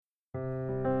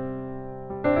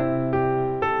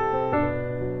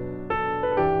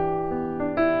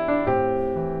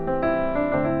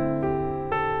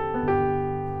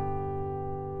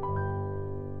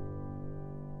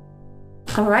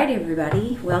All right,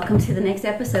 everybody. Welcome to the next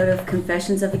episode of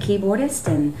Confessions of a Keyboardist,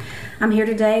 and I'm here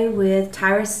today with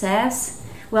Tyrus Sass.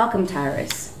 Welcome,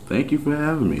 Tyrus. Thank you for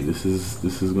having me. This is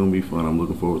going to be fun. I'm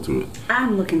looking forward to it.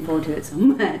 I'm looking forward to it so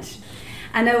much.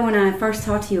 I know when I first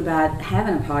talked to you about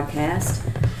having a podcast,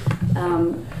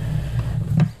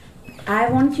 I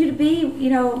wanted you to be,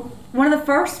 one of the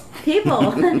first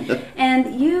people,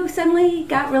 and you suddenly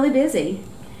got really busy.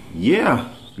 Yeah.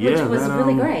 Which was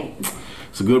really great.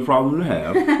 It's a good problem to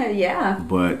have. Yeah.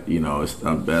 But, it's,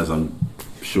 as I'm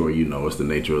sure you know, it's the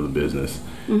nature of the business.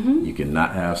 Mm-hmm. You can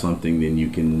not have something, then you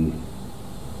can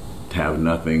have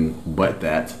nothing but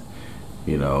that,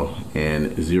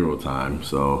 and zero time.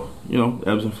 So,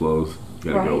 ebbs and flows.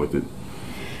 You got to go with it.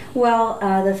 Well,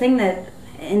 the thing that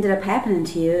ended up happening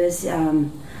to you is you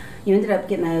ended up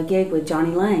getting a gig with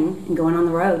Johnny Lang and going on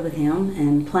the road with him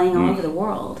and playing all over the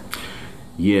world.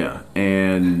 Yeah,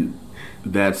 and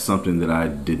that's something that I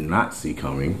did not see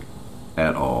coming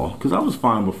at all, because I was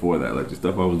fine before that. Like, the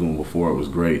stuff I was doing before, it was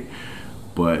great.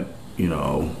 But,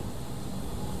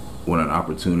 when an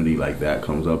opportunity like that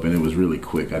comes up, and it was really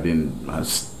quick,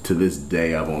 to this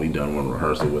day, I've only done one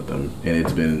rehearsal with them, and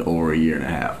it's been over a year and a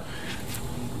half.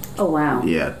 Oh, wow.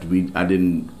 Yeah,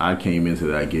 I came into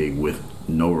that gig with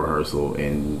no rehearsal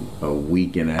and a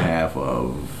week and a half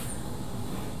of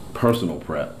personal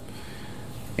prep.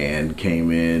 And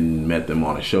came in, met them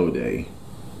on a show day,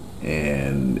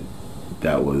 and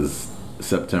that was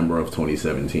September of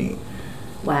 2017.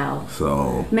 Wow.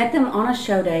 So met them on a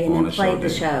show day and then played the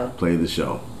show. Played the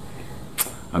show.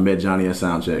 I met Johnny at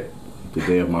Soundcheck the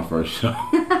day of my first show.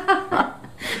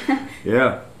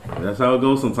 Yeah, that's how it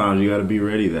goes sometimes. You got to be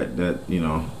ready. That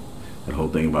whole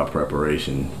thing about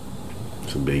preparation,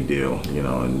 it's a big deal,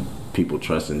 and people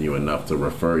trusting you enough to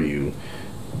refer you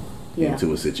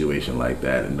into a situation like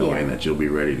that, and knowing that you'll be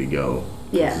ready to go.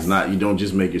 Yes. It's not, you don't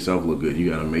just make yourself look good, you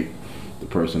got to make the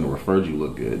person who referred you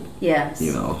look good. Yes.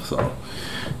 So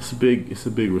it's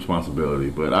a big responsibility,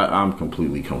 but I'm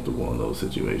completely comfortable in those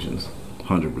situations,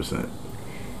 100%.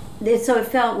 So it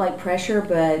felt like pressure,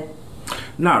 but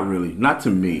not really, not to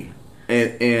me,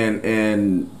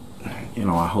 and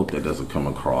I hope that doesn't come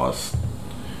across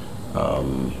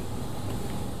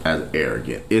as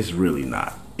arrogant. It's really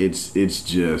not. It's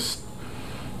just,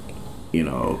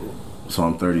 so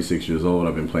I'm 36 years old.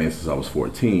 I've been playing since I was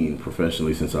 14,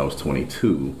 professionally since I was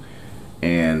 22.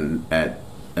 And at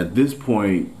this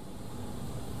point,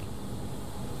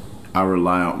 I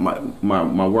rely on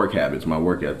my work habits, my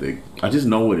work ethic. I just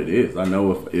know what it is. I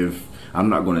know if I'm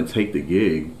not going to take the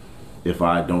gig if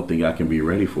I don't think I can be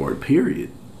ready for it,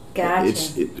 period.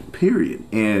 Gotcha. Period.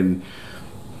 And,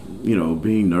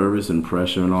 being nervous and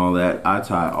pressure and all that, I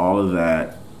tie all of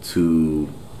that to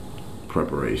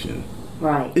preparation.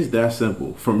 Right. It's that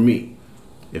simple for me.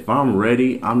 If I'm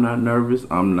ready, I'm not nervous.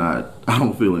 I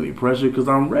don't feel any pressure because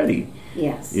I'm ready.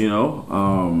 Yes.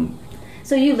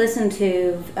 So you listen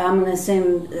to, I'm going to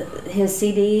assume, his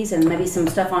CDs and maybe some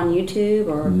stuff on YouTube,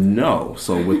 or no.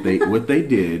 So what they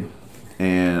did,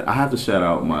 and I have to shout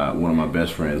out one of my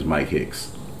best friends, Mike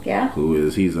Hicks. Yeah.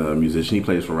 He's a musician. He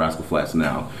plays for Rascal Flatts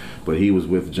now, but he was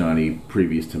with Johnny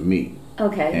previous to me.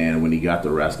 Okay. And when he got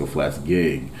the Rascal Flatts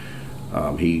gig,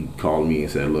 he called me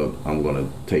and said, "Look, I'm going to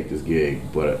take this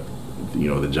gig, but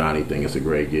the Johnny thing is a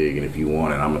great gig, and if you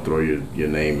want it, I'm going to throw your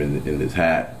name in this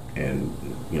hat, and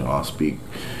I'll speak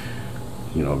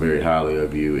very highly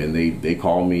of you." And they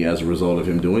called me as a result of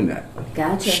him doing that.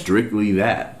 Gotcha. Strictly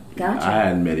that. Gotcha. I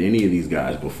hadn't met any of these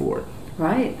guys before.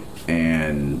 Right.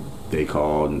 And they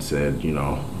called and said, you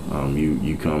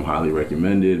come highly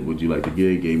recommended. Would you like the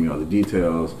gig? Gave me all the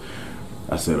details.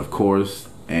 I said, of course.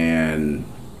 And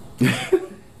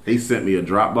they sent me a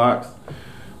Dropbox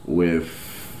with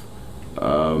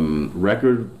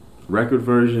record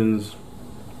versions,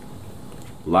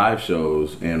 live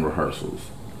shows, and rehearsals.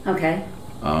 Okay.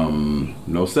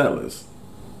 No set list.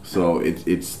 So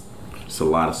it's a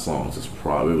lot of songs. It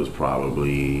was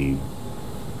probably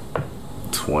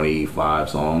 25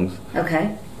 songs.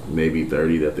 Okay. Maybe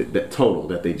 30 that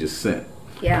they just sent.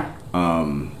 Yeah.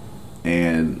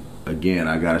 And again,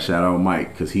 I gotta shout out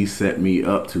Mike because he set me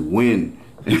up to win.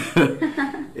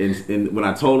 and when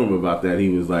I told him about that, he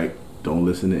was like, "Don't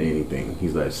listen to anything."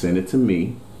 He's like, "Send it to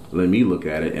me. Let me look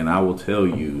at it, and I will tell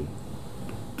you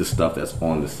the stuff that's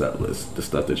on the set list, the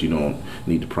stuff that you don't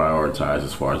need to prioritize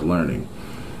as far as learning."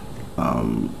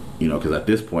 Because at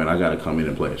this point, I got to come in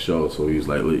and play a show. So he was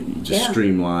like, "Just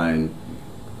streamline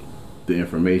the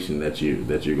information that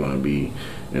you're going to be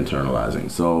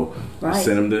internalizing." So I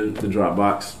sent him the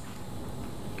Dropbox.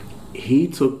 He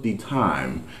took the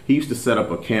time. He used to set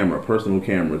up a personal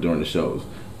camera during the shows,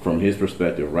 from his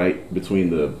perspective, right between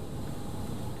the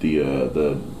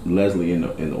the Leslie in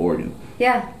the organ.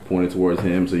 Yeah. Pointed towards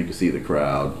him so you could see the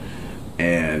crowd,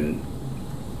 and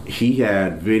he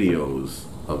had videos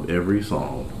of every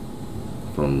song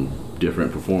from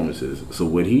different performances. So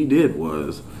what he did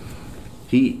was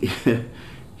he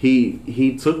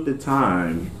he took the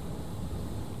time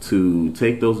to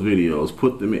take those videos,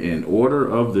 put them in order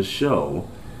of the show.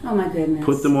 Oh my goodness.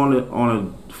 Put them on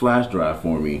a flash drive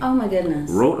for me. Oh my goodness.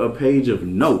 Wrote a page of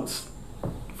notes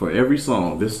for every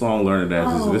song. This song, learn it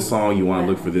as this song, you want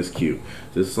to look for this cue.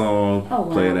 This song,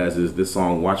 play it as this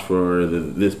song, watch for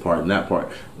this part and that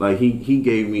part. Like he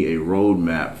gave me a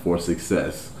roadmap for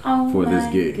success for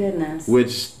this gig. Goodness.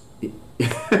 Which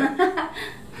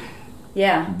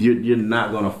yeah, you're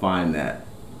not gonna find that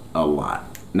a lot.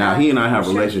 Now he and I have a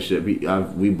relationship.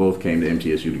 We both came to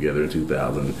MTSU together in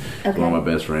 2000. One of my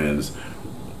best friends.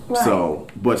 Right. So,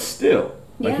 but still,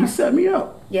 he set me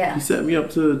up. Yeah, he set me up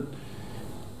to.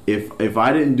 If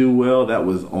I didn't do well, that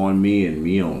was on me and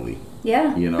me only.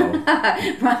 Yeah. You know.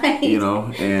 Right. You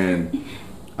know, and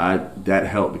that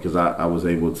helped because I was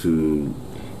able to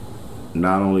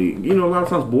not only, a lot of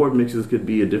times board mixes could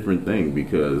be a different thing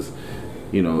because,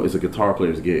 it's a guitar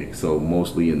player's gig. So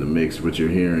mostly in the mix, what you're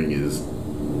hearing is,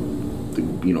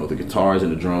 the guitars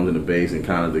and the drums and the bass and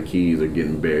kind of the keys are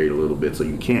getting buried a little bit. So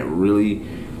you can't really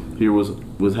hear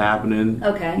what's happening.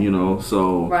 Okay.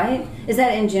 So. Right. Is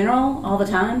that in general all the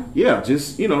time? Yeah,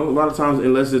 just, a lot of times,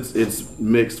 unless it's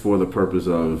mixed for the purpose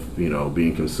of,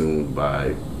 being consumed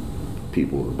by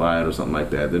people who buy it or something like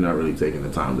that, they're not really taking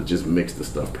the time to just mix the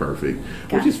stuff perfect,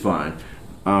 which is fine.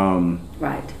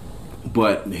 Right.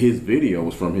 But his video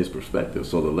was from his perspective,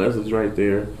 so the Leslie's right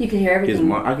there. You can hear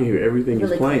everything. I can hear everything really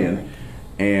he's playing, clearly.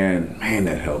 And man,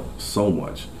 that helped so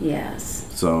much. Yes.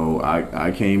 So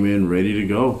I came in ready to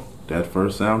go. That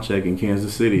first sound check in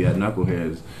Kansas City at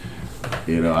Knuckleheads,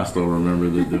 I still remember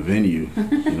the venue.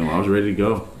 I was ready to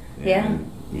go. And,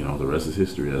 the rest is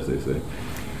history, as they say.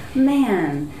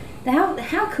 Man.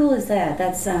 How cool is that?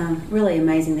 That's really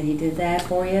amazing that he did that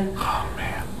for you. Oh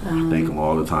man, I thank him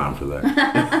all the time for that.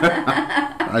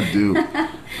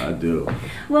 I do.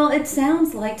 Well, it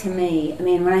sounds like to me. I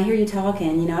mean, when I hear you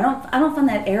talking, I don't find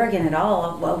that arrogant at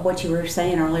all of what you were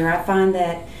saying earlier. I find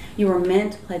that you were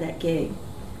meant to play that gig.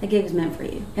 That gig was meant for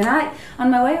you. And on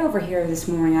my way over here this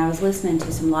morning, I was listening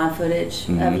to some live footage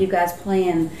of you guys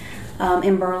playing.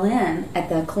 In Berlin at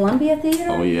the Columbia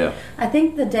Theater. Oh, yeah. I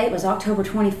think the date was October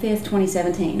 25th,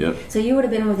 2017. Yep. So you would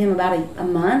have been with him about a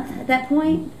month at that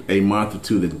point? A month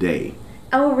to the day.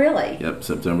 Oh, really? Yep,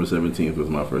 September 17th was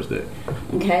my first day.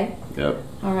 Okay. Yep.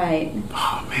 All right.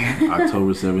 Oh, man,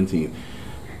 October 17th.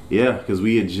 Yeah, because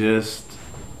we had just...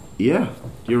 Yeah,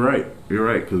 you're right,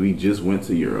 because we just went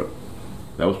to Europe.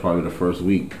 That was probably the first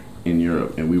week in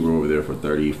Europe, and we were over there for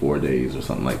 34 days or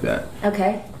something like that.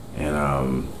 Okay.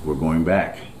 And we're going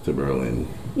back to Berlin.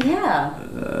 Yeah.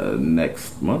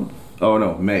 Next month. Oh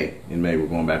no, May. In May we're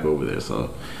going back over there.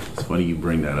 So it's funny you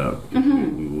bring that up.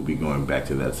 Mm-hmm. We will be going back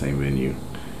to that same venue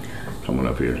coming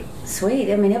up here.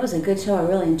 Sweet. I mean, it was a good show. I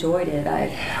really enjoyed it.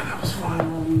 Yeah, that was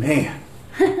fun. Man.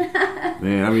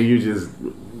 Man, I mean, you're just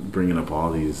bringing up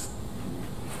all these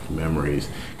memories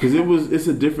because it's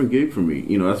a different gig for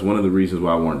me. That's one of the reasons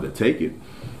why I wanted to take it.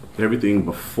 Everything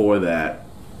before that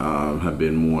have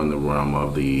been more in the realm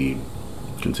of the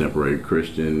contemporary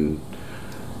Christian,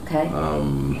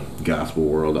 gospel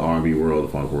world, the R&B world,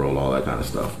 the funk world, all that kind of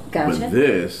stuff. Gotcha. But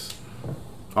this,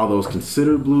 although it's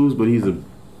considered blues, but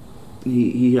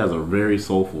he has a very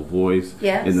soulful voice.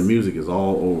 Yes. And the music is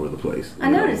all over the place. I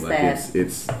noticed that.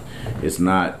 It's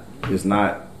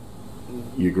not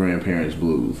your grandparents'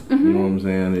 blues. Mm-hmm. You know what I'm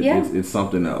saying? It's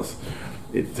something else.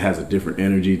 It has a different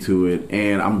energy to it,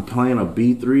 and I'm playing a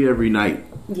B3 every night.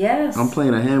 Yes. I'm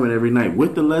playing a Hammond every night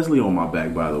with the Leslie on my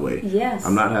back, by the way. Yes.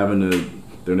 I'm not having to...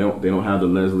 They don't have the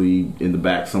Leslie in the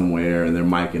back somewhere and they're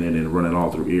micing it and running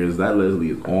all through ears. That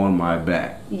Leslie is on my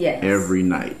back. Yes. Every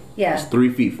night. Yeah. It's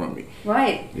 3 feet from me.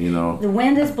 Right. The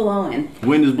wind is blowing.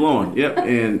 Wind is blowing. Yep.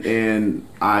 And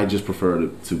I just prefer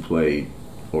to play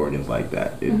organs like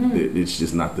that. It's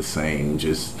just not the same.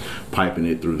 Just piping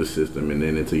it through the system and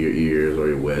then into your ears or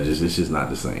your wedges. It's just not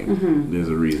the same. Mm-hmm. There's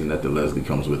a reason that the Leslie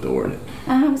comes with the organ.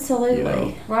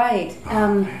 Absolutely. Right.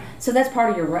 So that's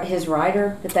part of his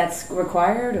rider that's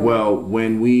required? Or? Well,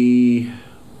 when we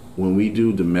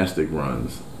do domestic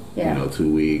runs,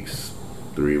 2 weeks,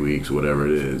 3 weeks, whatever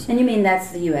it is. And you mean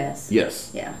that's the U.S.?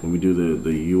 Yes. Yeah. When we do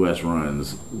the U.S.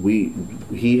 runs,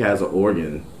 he has an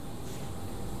organ.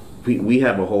 We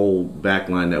have a whole back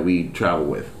line that we travel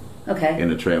with. Okay. In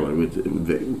the trailer.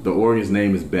 With the organ's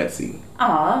name is Betsy.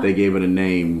 Aw. They gave it a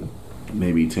name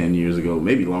maybe 10 years ago,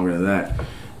 maybe longer than that.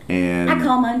 And I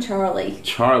call mine Charlie.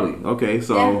 Charlie. Okay,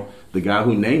 so Yeah. the guy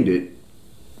who named it,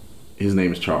 his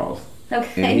name is Charles.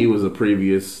 Okay. And he was a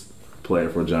previous player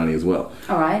for Johnny as well.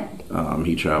 All right.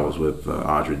 He travels with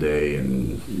Audrey Day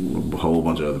and a whole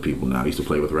bunch of other people now. He used to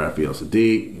play with Raphael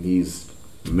Sadiq. He's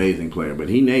an amazing player, but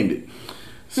he named it.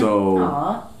 So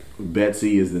Aw.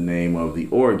 Betsy is the name of the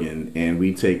organ, and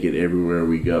we take it everywhere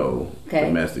we go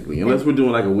domestically. Unless we're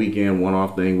doing like a weekend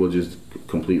one-off thing, we'll just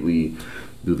completely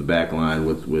do the back line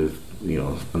with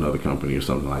another company or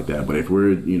something like that. But if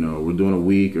we're doing a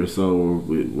week or so,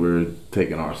 we're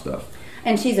taking our stuff.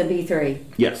 And she's a B3.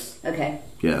 Yes. Okay.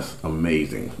 Yes,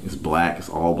 amazing. It's black. It's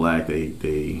all black.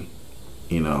 They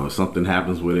if something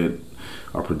happens with it,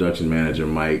 our production manager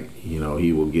Mike, he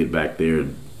will get back there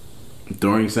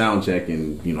during sound check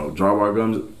and drawbar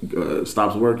guns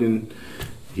stops working.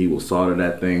 He will solder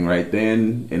that thing right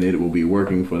then, and it will be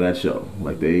working for that show.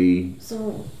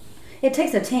 So it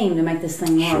takes a team to make this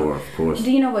thing work. Sure, of course.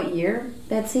 Do you know what year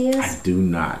Betsy is? I do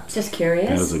not. Just curious.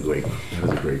 That is a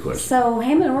great question. So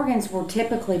Hammond organs were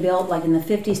typically built like in the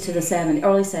 50s to the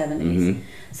early 70s. Mm-hmm.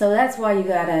 So that's why you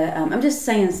gotta. I'm just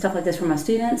saying stuff like this for my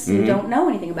students who don't know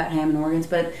anything about Hammond organs,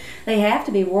 but they have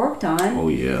to be worked on. Oh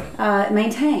yeah.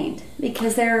 Maintained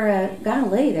because they're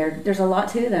golly, there's a lot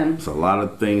to them. It's a lot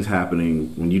of things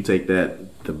happening when you take the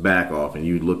back off and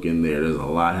you look in there. There's a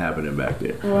lot happening back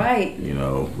there. Right.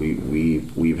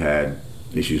 We've had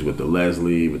issues with the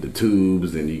Leslie, with the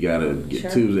tubes, and you gotta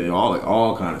get tubes and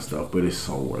all kind of stuff. But it's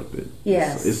so worth it.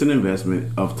 Yes. It's an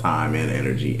investment of time and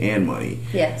energy and money.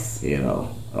 Yes.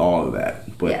 All of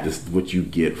that. But what you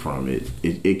get from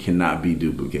it cannot be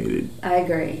duplicated. I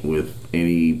agree. With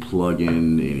any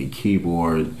plug-in, any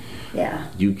keyboard. Yeah.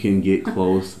 You can get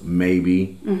close,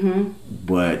 maybe, Mm-hmm.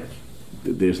 but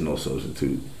there's no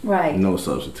substitute. Right. No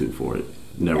substitute for it.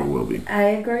 Never will be. I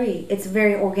agree. It's a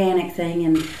very organic thing,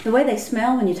 and the way they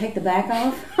smell when you take the back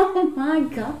off. Oh my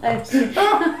gosh.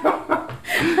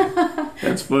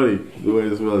 That's funny. The way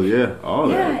it smells. Yeah. All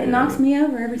that. Yeah, it knocks me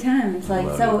over every time. It's like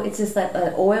Love it. It's just that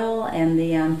oil and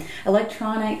the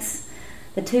electronics.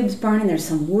 The tube's burning. There's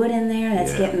some wood in there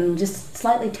that's getting just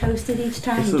slightly toasted each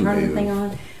time you turn the thing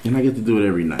on. And I get to do it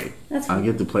every night. I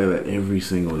get to play that every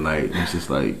single night. And it's just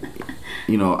like,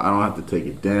 I don't have to take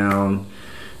it down.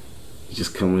 It's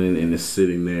just coming in and it's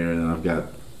sitting there. And I've got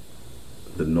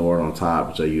the Nord on top,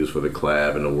 which I use for the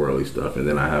clav and the whirly stuff. And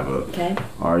then I have a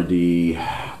RD,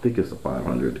 I think it's a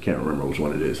 500. I can't remember which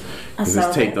one it is. Because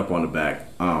it's taped up on the back.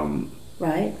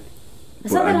 Right.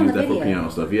 But I use that for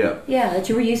piano stuff, yeah. Yeah, that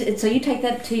you were using. So you take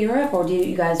that to Europe, or do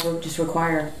you guys just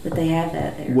require that they have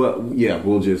that there? Well, yeah,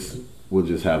 we'll just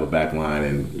have a back line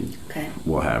and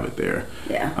we'll have it there.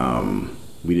 Yeah.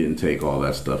 We didn't take all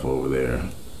that stuff over there.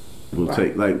 We'll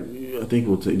take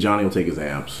Johnny will take his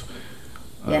amps,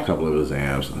 a couple of his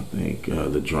amps. I think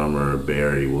the drummer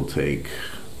Barry will take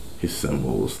his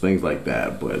cymbals, things like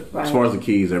that. But as far as the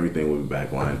keys, everything will be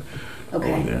backline over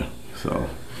there. So.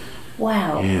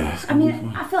 Wow. Yeah, I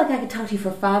mean, I feel like I could talk to you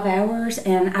for 5 hours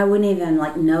and I wouldn't even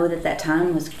know that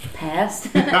time was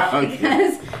past.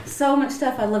 Because so much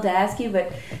stuff I'd love to ask you.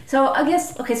 But so I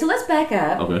guess, so let's back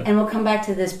up and we'll come back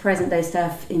to this present day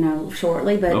stuff,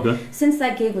 shortly. But since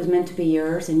that gig was meant to be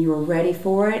yours and you were ready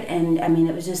for it, and I mean,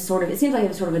 it was just it seems like it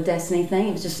was sort of a destiny thing.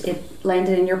 It was just, it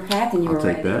landed in your path and you were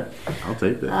ready. I'll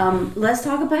take that. Let's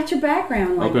talk about your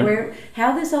background,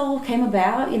 how this all came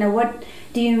about. What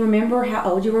do you remember how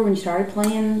old you were when you started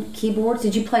playing keyboards?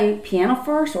 Did you play piano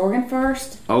first, organ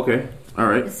first? Okay, all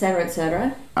right. Et cetera, et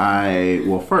cetera.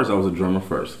 First I was a drummer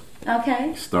first.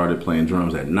 Okay. Started playing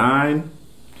drums at 9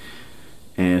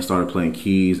 and started playing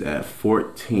keys at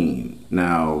 14.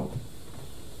 Now,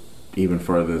 even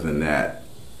further than that,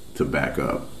 to back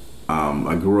up,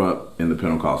 I grew up in the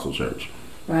Pentecostal church.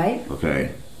 Right.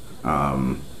 Okay.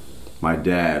 My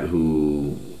dad,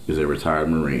 who is a retired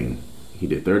Marine, he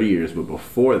did 30 years, but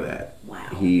before that,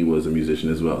 he was a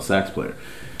musician as well, sax player.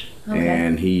 Okay.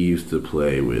 And he used to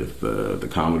play with the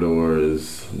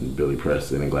Commodores, Billy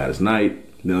Preston and Gladys Knight.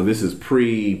 Now, this is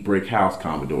pre-Brick House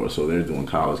Commodore, so they're doing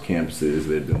college campuses,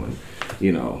 they're doing,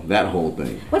 that whole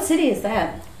thing. What city is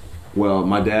that? Well,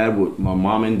 my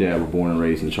mom and dad were born and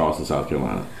raised in Charleston, South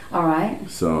Carolina. All right.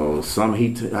 So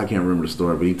I can't remember the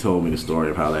story, but he told me the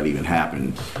story of how that even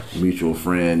happened. Mutual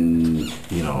friend,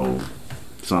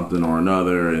 something or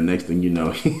another, and next thing you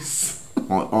know, he's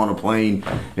on a plane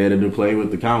headed to play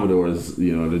with the Commodores.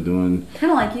 They're doing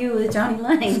kind of like you with Johnny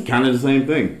Lang. It's kind of the same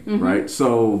thing, right?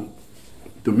 So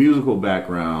the musical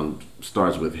background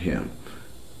starts with him,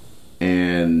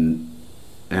 and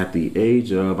at the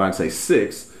age of I'd say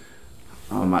 6,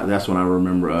 that's when I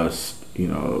remember us,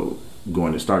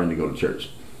 starting to go to church.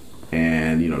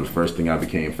 And the first thing I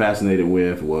became fascinated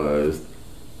with was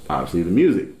obviously the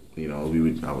music.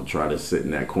 I would try to sit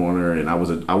in that corner, and I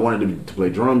wanted to play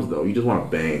drums though. You just want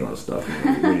to bang on stuff.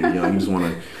 When you're young, you just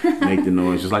want to make the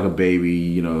noise, just like a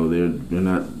baby.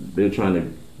 They're trying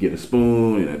to get a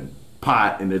spoon and a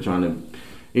pot, and they're trying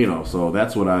to, So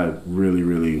that's what I really,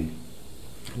 really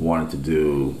wanted to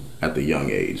do at the young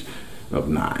age of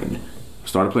 9.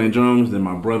 Started playing drums, then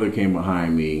my brother came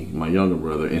behind me, my younger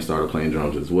brother, and started playing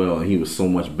drums as well. And he was so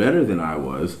much better than I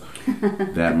was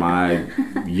that my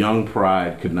young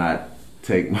pride could not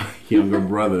take my younger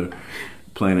brother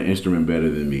playing an instrument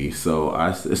better than me. So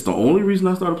it's the only reason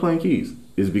I started playing keys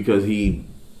is because he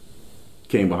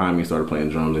came behind me and started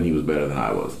playing drums, and he was better than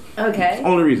I was. Okay. It's the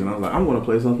only reason. I was like, I'm going to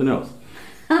play something else.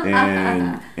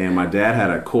 And my dad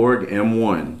had a Korg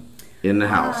M1 in the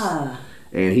house.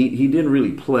 And he didn't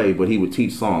really play, but he would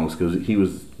teach songs because he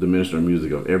was the minister of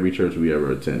music of every church we ever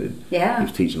attended. Yeah. He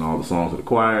was teaching all the songs of the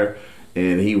choir,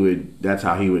 and that's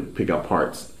how he would pick out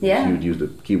parts. Yeah. He would use the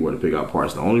keyboard to pick out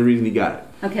parts. The only reason he got it.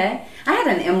 Okay. I had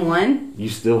an M1. You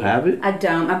still have it? I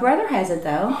don't. My brother has it,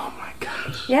 though. Oh, my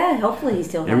gosh. Yeah, hopefully he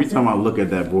still has it. Every time I look at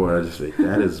that board, I just think,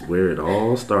 that is where it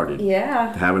all started.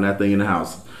 Yeah. Having that thing in the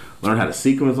house. Learn how to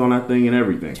sequence on that thing and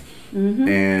everything. Mm-hmm.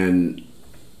 And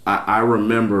I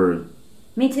remember...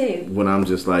 Me too. When I'm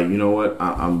just like, you know what,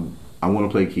 I want to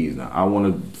play keys now. I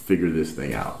want to figure this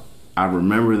thing out. I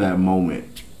remember that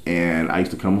moment, and I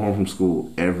used to come home from school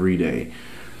every day,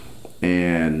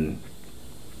 and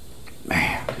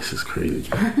man, this is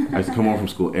crazy. I used to come home from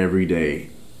school every day,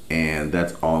 and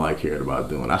that's all I cared about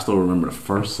doing. I still remember the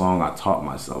first song I taught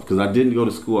myself because I didn't go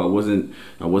to school. I wasn't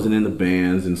in the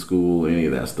bands in school, any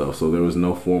of that stuff. So there was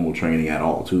no formal training at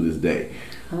all to this day.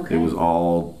 Okay. It was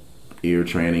all ear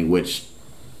training, which,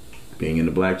 being in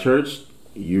the black church,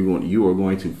 you are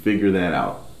going to figure that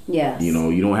out. Yes.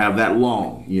 You don't have that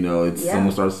long. It's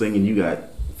someone starts singing, you got a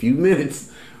few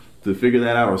minutes to figure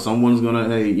that out, or someone's gonna,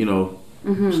 hey,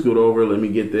 scoot over, let me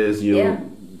get this.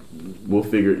 We'll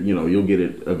figure. You'll get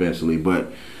it eventually.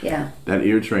 But that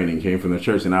ear training came from the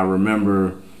church, and I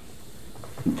remember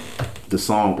the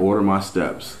song "Order My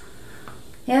Steps."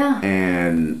 Yeah.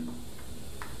 And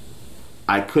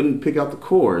I couldn't pick out the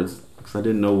chords because I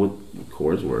didn't know what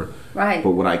chords were. Right.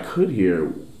 But what I could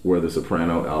hear were the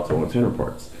soprano, alto, and tenor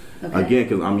parts. Okay. Again,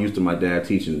 because I'm used to my dad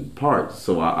teaching parts,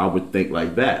 so I would think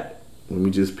like that. Let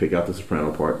me just pick out the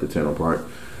soprano part, the tenor part,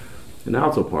 and the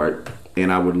alto part,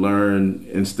 and I would learn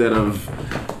instead of,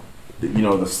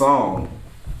 the song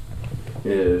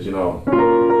is, the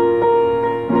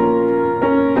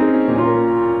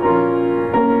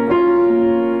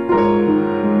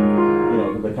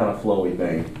kind of flowy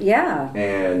thing. Yeah.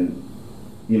 And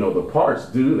the parts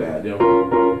do that.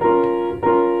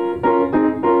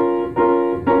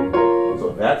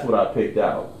 So that's what I picked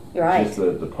out. Right. Just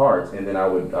the parts, and then I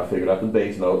figured out the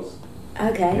bass notes.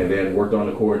 Okay. And then worked on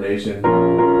the coordination.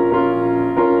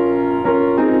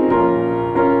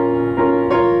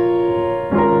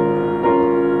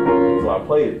 So I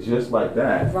played it just like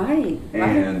that. Right.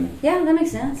 And yeah, that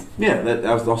makes sense. Yeah,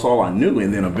 that's all I knew.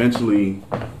 And then eventually,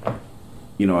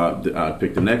 I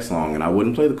picked the next song, and I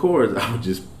wouldn't play the chords. I would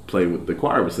just play what the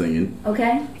choir was singing.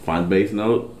 Okay. Find the bass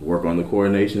note, work on the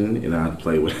coordination, and I'd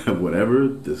play whatever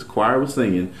this choir was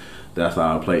singing. That's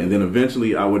how I play. And then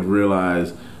eventually I would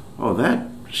realize, oh, that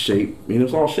shape,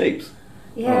 it's all shapes.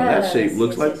 Yeah. Oh, that shape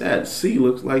looks like that. C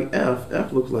looks like F.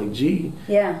 F looks like G.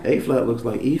 Yeah. A flat looks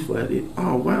like E flat.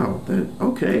 Oh, wow.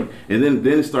 Okay. And then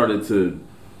it started to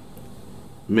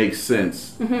make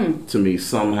sense to me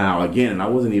somehow. Again, I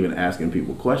wasn't even asking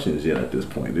people questions yet at this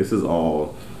point. This is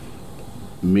all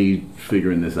me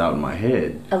figuring this out in my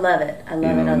head. I love it. I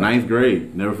love it. Ninth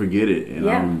grade, never forget it.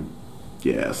 And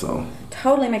so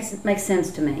totally makes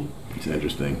sense to me. It's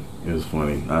interesting. It was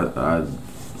funny.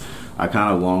 I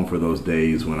kind of long for those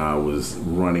days when I was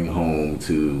running home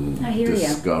to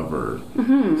discover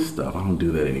stuff. I don't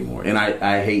do that anymore, and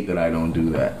I hate that I don't do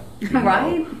that.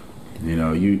 Right.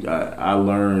 I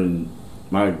learned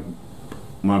my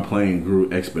playing grew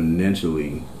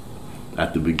exponentially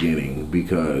at the beginning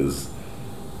because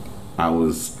I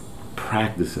was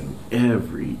practicing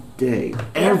every day.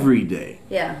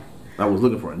 Yeah. I was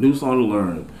looking for a new song to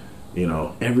learn,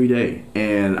 every day.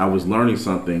 And I was learning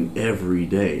something every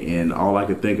day. And all I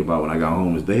could think about when I got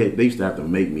home is they used to have to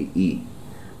make me eat.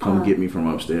 Come get me from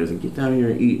upstairs and get down here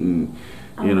and eat. And,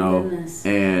 goodness.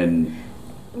 And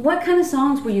what kind of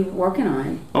songs were you working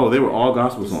on? Oh, they were all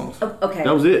gospel songs. Okay.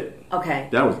 That was it. Okay.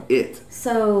 That was it.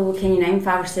 So, can you name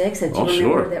 5 or 6 that you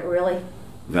remember that really?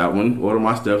 That one, Order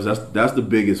My Steps, that's the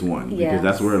biggest one because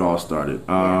that's where it all started.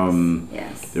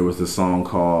 Yes. There was this song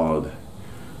called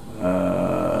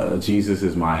Jesus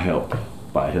Is My Help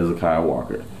by Hezekiah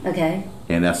Walker. Okay.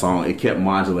 And that song, it kept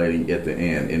modulating at the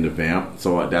end in the vamp.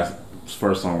 So that's the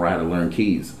first song where I had to learn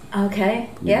keys. Okay.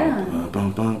 You know,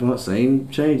 bum, bum, bum, same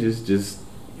changes, just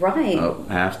right. Up,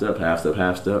 half step, half step,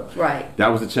 half step. Right. That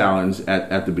was a challenge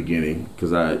at the beginning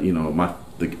because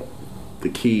the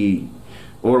key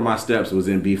order of my steps was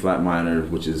in B flat minor,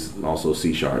 which is also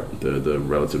C sharp. The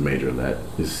relative major of that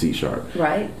is C sharp.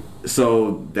 Right.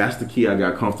 So that's the key I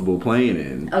got comfortable playing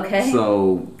in. Okay.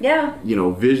 So yeah,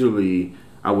 visually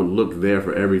I would look there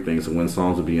for everything. So when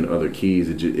songs would be in other keys,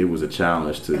 it was a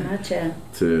challenge to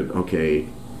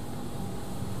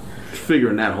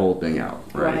figuring that whole thing out.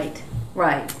 Right.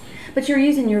 But you're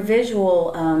using your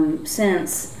visual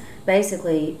sense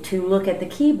basically to look at the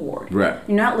keyboard. Right.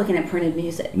 You're not looking at printed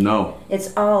music. No.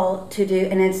 It's all to do,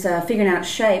 and it's figuring out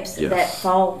shapes that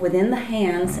fall within the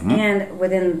hands and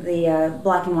within the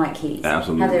black and white keys.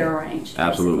 Absolutely. How they're arranged.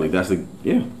 Absolutely. Basically.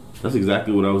 That's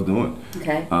exactly what I was doing.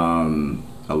 Okay.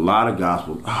 A lot of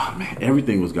gospel. Oh man,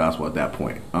 everything was gospel at that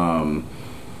point.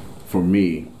 For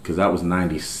me, because that was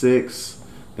 '96.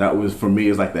 That was, for me,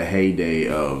 it's like the heyday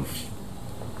of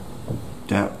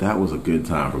that was a good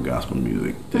time for gospel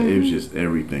music. It was just,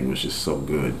 everything was just so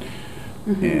good.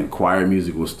 And choir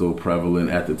music was still prevalent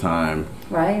at the time.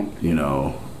 Right.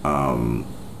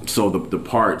 So the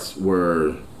parts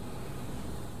were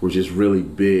just really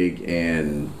big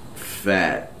and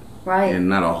fat. Right. And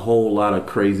not a whole lot of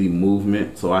crazy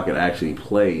movement, so I could actually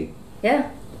play the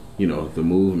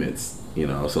movements,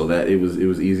 so that it was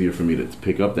easier for me to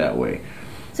pick up that way.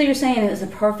 So you're saying it was a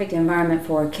perfect environment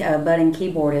for a budding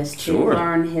keyboardist to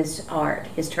learn his art,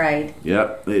 his trade,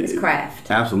 his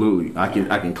craft. Absolutely. I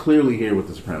can clearly hear what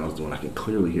the soprano's doing. I can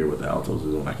clearly hear what the altos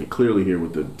are doing. I can clearly hear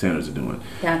what the tenors are doing.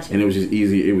 Gotcha. And it was just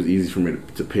easy. It was easy for me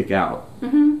to pick out.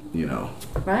 Right.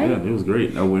 Yeah, it was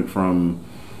great. I went from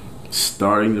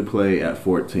starting to play at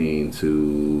 14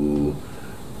 to,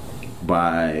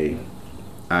 by,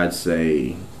 I'd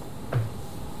say,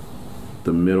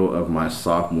 the middle of my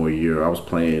sophomore year, I was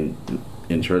playing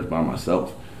in church by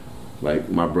myself. Like,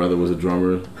 my brother was a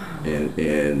drummer,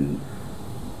 and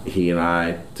he and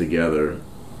I together,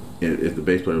 if the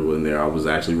bass player wasn't there, I was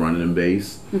actually running in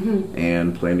bass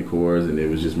and playing the chords, and it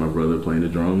was just my brother playing the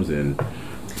drums. And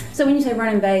so when you say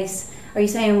running bass, are you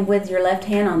saying with your left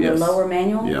hand on the lower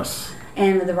manual? Yes.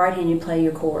 And with the right hand you play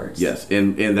your chords? Yes,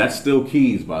 and that's still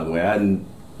keys, by the way. I hadn't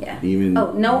even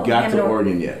got to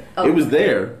organ yet. Oh, it was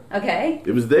there. Okay.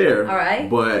 It was there. All right.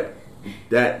 But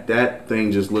that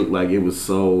thing just looked like it was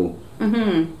so, How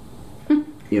do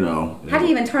you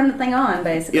even turn the thing on,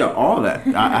 basically? Yeah, all that.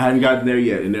 I hadn't gotten there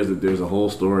yet, and there's a whole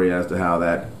story as to how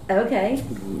that. Okay.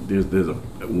 There's a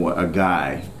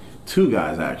guy, two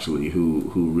guys actually,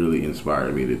 who really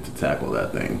inspired me to tackle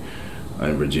that thing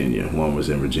in Virginia. One was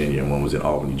in Virginia, and one was in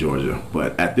Albany, Georgia.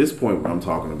 But at this point, what I'm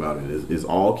talking about is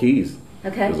all keys.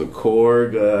 Okay. There's a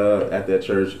Korg at that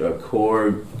church, a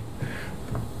Korg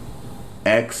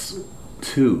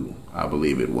X2, I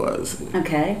believe it was.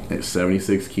 Okay. It's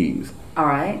 76 keys. All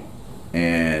right.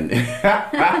 And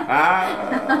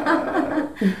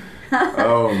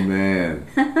oh man,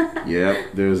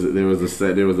 yep. There was a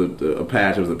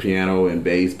patch. There was a piano and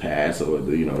bass patch, so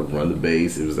run the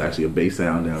bass. It was actually a bass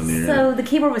sound down there. So the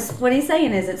keyboard was, what he's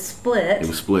saying is it's split. It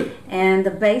was split, and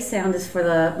the bass sound is for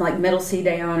the middle C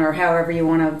down, or however you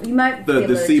want to. You might be able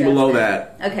the to C below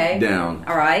that. Okay. Down.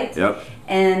 All right. Yep.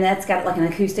 And that's got like an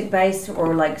acoustic bass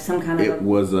or like some kind of. It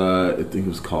was I think it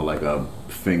was called like a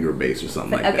finger bass or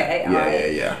something like that. Okay.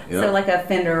 Yeah. Yep. So like a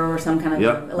Fender or some kind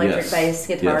of electric bass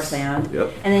guitar sound.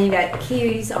 Yep. And then you got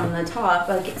keys on the top.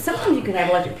 Like sometimes you could have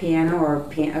electric piano or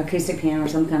acoustic piano or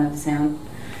some kind of sound.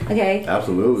 Okay.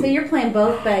 Absolutely. So you're playing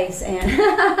both bass and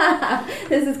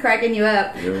this is cracking you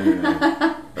up.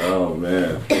 Yeah. Oh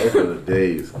man, those were the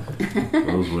days.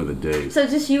 Those were the days. So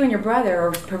just you and your brother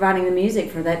are providing the music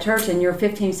for that church, and you're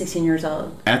 15, 16 years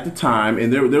old. At the time,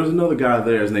 and there was another guy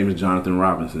there. His name is Jonathan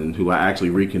Robinson, who I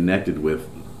actually reconnected with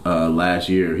last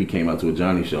year. He came out to a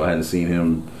Johnny show. I hadn't seen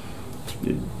him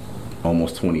in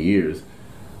almost 20 years.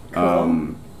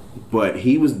 Cool. But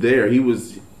he was there. He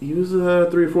was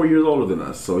 3 or 4 years older than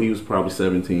us, so he was probably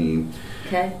 17.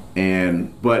 Okay.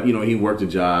 But he worked a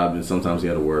job, and sometimes he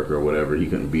had to work or whatever. He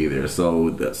couldn't be there,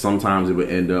 so sometimes it would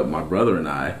end up my brother and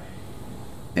I,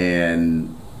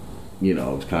 and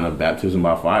it's kind of baptism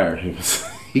by fire. It was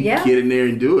you get in there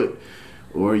and do it,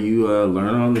 or you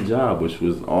learn on the job, which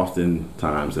was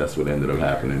oftentimes that's what ended up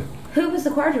happening. Who was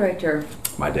the choir director?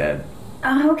 My dad.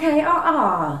 Okay.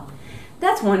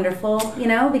 That's wonderful,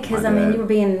 because you were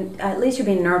at least you're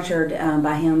being nurtured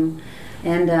by him,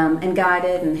 and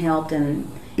guided and helped,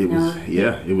 and It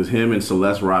was him and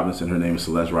Celeste Robinson. Her name is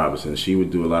Celeste Robinson. She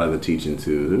would do a lot of the teaching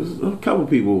too. There was a couple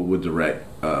people would direct.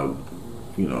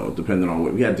 Depending on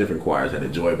what we had, different choirs. Had the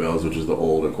Joy Bells, which was the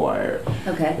older choir.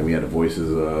 Okay. And we had the Voices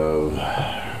of,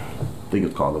 I think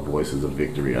it's called the Voices of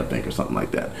Victory, I think, or something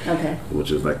like that. Okay.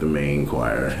 Which is like the main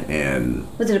choir. And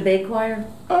was it a big choir?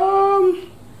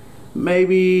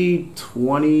 Maybe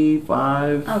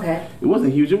 25. Okay. It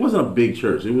wasn't huge. It wasn't a big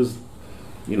church. It was,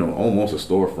 almost a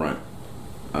storefront.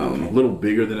 A little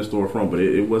bigger than a storefront, but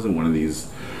it wasn't one of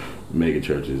these mega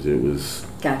churches. It was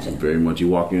very much, you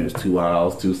walk in, it's 2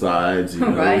 aisles, 2 sides,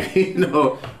 right.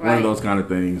 One of those kind of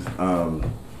things.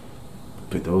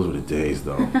 But those were the days,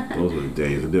 though. Those were the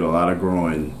days. I did a lot of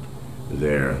growing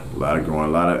there, a lot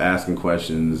of asking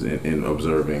questions and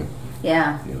observing.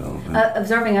 Yeah.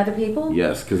 Observing other people?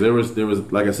 Yes, because there was,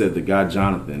 like I said, the guy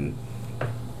Jonathan,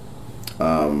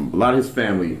 a lot of his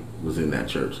family was in that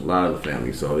church. A lot of the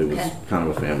family, so it was kind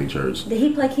of a family church. Did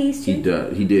he play keys too?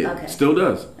 He did. Okay. Still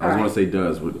does. I was going to say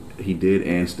does, but he did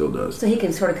and still does. So he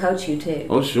can sort of coach you too.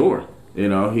 Oh, sure.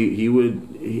 He would,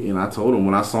 and I told him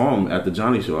when I saw him at the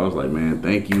Johnny Show, I was like, man,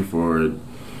 thank you for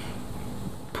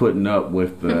putting up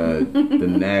with the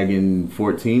nagging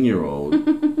 14-year-old.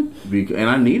 And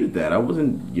I needed that. I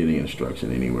wasn't getting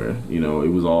instruction anywhere. It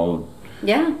was all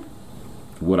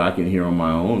what I can hear on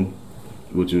my own,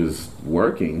 which is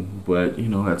working, but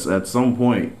at some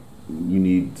point you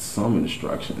need some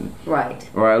instruction, right?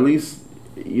 Or at least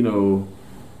the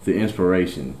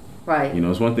inspiration, right?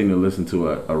 It's one thing to listen to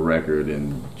a record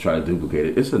and try to duplicate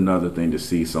it. It's another thing to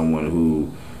see someone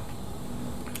who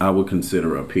I would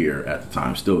consider a peer at the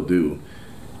time, still do,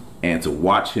 and to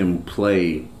watch him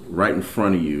play right in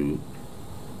front of you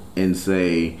and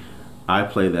say, I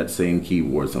play that same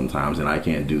keyboard sometimes, and I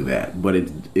can't do that. But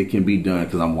it can be done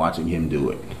because I'm watching him do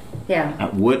it. Yeah.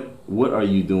 What are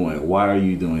you doing? Why are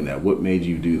you doing that? What made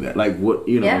you do that? Like, what,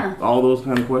 all those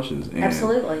kind of questions. And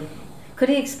absolutely. Could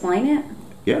he explain it?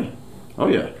 Yeah. Oh,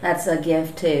 yeah. That's a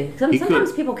gift, too.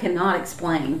 Sometimes people cannot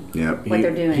explain what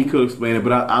they're doing. He could explain it,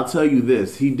 but I'll tell you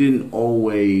this. He didn't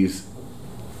always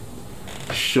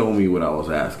show me what I was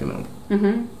asking him.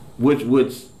 Mm-hmm.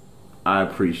 Which I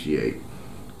appreciate.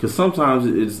 Because sometimes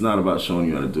it's not about showing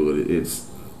you how to do it. It's,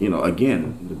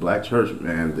 again, the black church,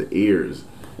 man, the ears.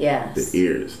 Yes. The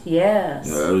ears.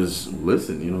 Yes. I was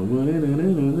listening, and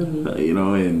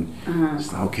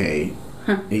it's okay.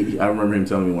 I remember him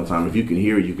telling me one time, if you can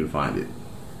hear it, you can find it.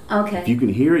 Okay. If you can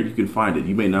hear it, you can find it.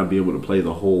 You may not be able to play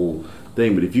the whole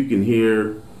thing, but if you can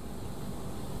hear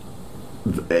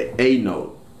a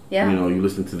note, you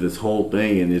listen to this whole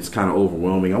thing and it's kind of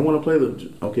overwhelming. I want to play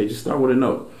just start with a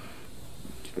note.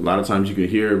 A lot of times you can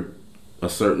hear a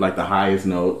certain, like the highest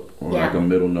note or like a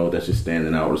middle note that's just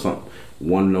standing out or something.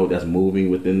 One note that's moving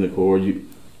within the chord. You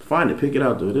find it, pick it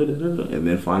out, and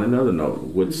then find another note.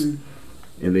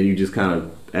 And then you just kind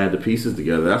of add the pieces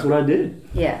together. That's what I did.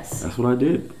 Yes. That's what I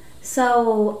did.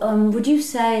 So, would you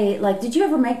say, did you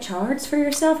ever make charts for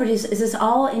yourself, or is this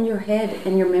all in your head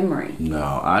and your memory?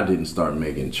 No, I didn't start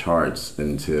making charts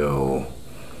until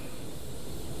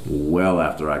well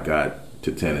after I got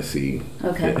to Tennessee,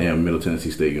 and Middle Tennessee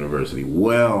State University.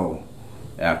 Well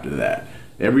after that,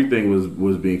 everything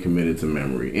was being committed to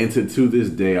memory, and to this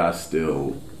day, I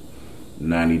still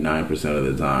 99%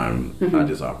 of the time I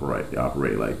just operate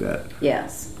like that.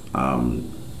 Yes.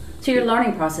 So your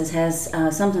learning process has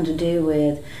something to do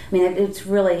with, it's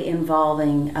really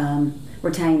involving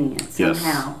retaining it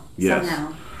somehow. Yes.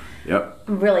 Somehow. Yep.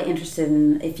 I'm really interested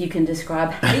in if you can describe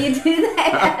how you do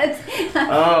that.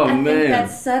 I think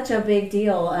that's such a big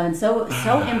deal and so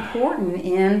important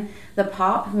in the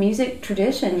pop music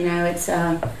tradition.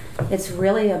 It's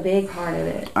really a big part of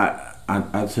it.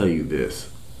 I'll tell you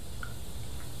this.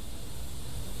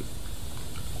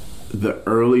 The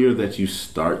earlier that you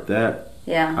start that,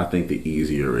 I think the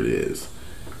easier it is.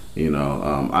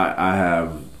 I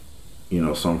have,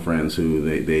 some friends who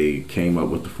they came up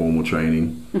with the formal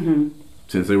training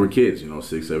since they were kids,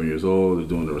 6, 7 years old. They're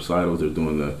doing the recitals, they're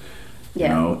doing the,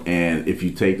 and if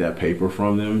you take that paper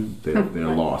from them, they're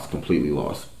lost, completely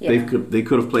lost. Yeah. They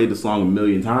could have played the song a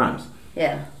million times.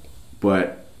 Yeah.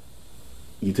 But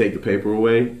you take the paper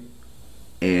away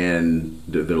and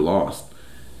they're lost.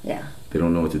 Yeah. They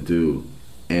don't know what to do.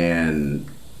 And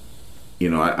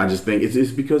I just think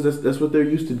it's because that's what they're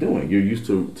used to doing. You're used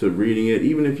to reading it,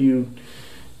 even if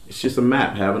it's just a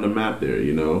map, having a map there,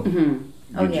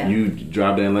 You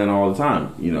drive to Atlanta all the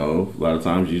time, a lot of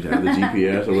times you have the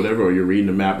GPS or whatever, or you're reading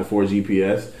the map before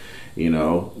GPS,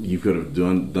 you could have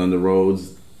done the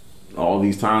roads all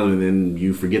these times and then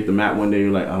you forget the map one day,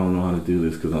 you're like, I don't know how to do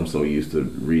this because I'm so used to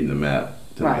reading the map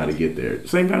to know how to get there.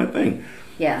 Same kind of thing.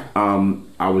 Yeah.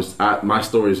 My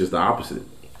story is just the opposite.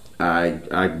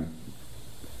 I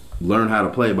learned how to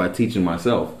play by teaching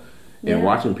myself and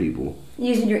watching people.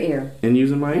 Using your ear. And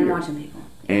using my ear. And watching people.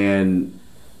 And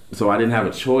so I didn't have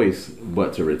a choice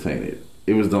but to retain it.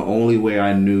 It was the only way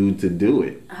I knew to do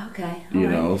it. Okay. You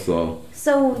know, so.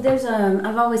 So there's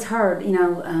I've always heard,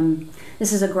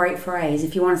 this is a great phrase.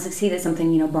 If you want to succeed at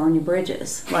something, burn your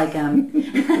bridges. Like,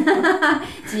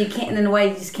 so you can't, in a way,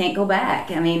 you just can't go back.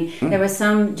 I mean, there was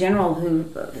some general who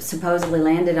supposedly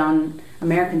landed on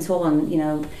American soil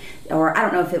and, or I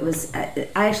don't know if it was, I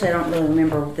don't really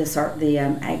remember the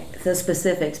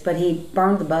specifics, but he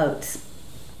burned the boats.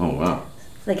 Oh, wow.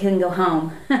 So they couldn't go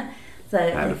home. So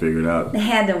I had to figure it out. They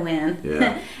had to win.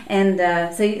 Yeah. And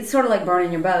so it's sort of like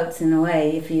burning your boats in a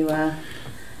way. If you are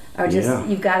just,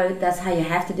 you've got to, that's how you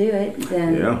have to do it,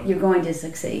 then you're going to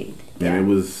succeed. And it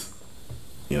was,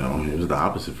 it was the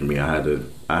opposite for me. I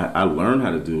learned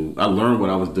what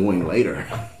I was doing later.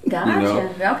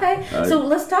 Gotcha. Okay. So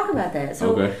let's talk about that.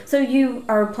 So you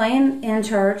are playing in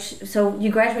church. So you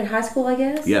graduated high school, I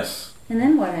guess? Yes. And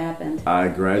then what happened? I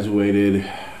graduated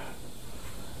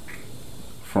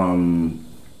from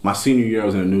my senior year. I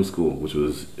was in a new school, which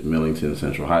was Millington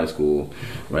Central High School,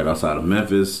 right outside of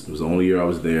Memphis. It was the only year I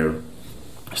was there.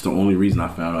 It's the only reason I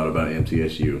found out about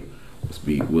MTSU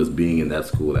was being in that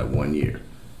school that 1 year.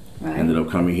 Right. Ended up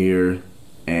coming here,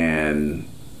 and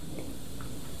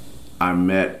I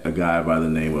met a guy by the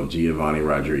name of Giovanni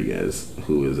Rodriguez,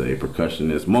 who is a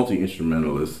percussionist,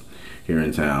 multi-instrumentalist here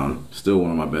in town, still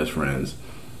one of my best friends.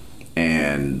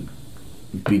 And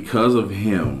because of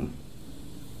him,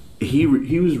 he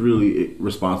was really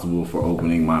responsible for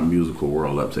opening my musical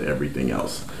world up to everything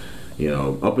else.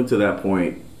 Up until that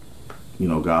point,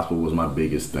 gospel was my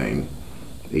biggest thing.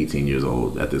 18 years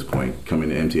old at this point, coming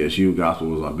to MTSU, gospel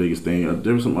was my biggest thing.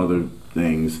 There were some other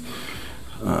things,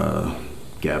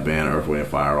 Gap Band, Earth, Wind,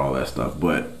 Fire, all that stuff.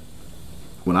 But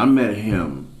when I met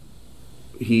him,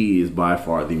 he is by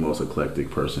far the most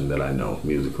eclectic person that I know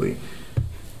musically,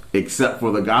 except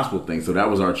for the gospel thing. So that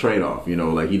was our trade-off. He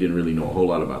didn't really know a whole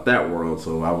lot about that world,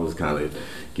 so I was kind of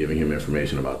giving him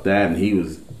information about that, and he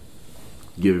was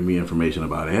giving me information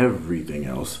about everything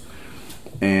else.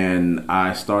 And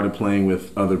I started playing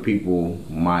with other people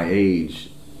my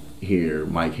age here,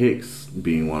 Mike Hicks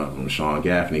being one of them, Sean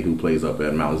Gaffney, who plays up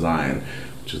at Mount Zion,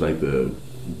 which is I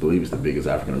believe it's the biggest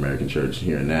African-American church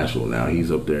here in Nashville now. He's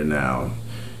up there now.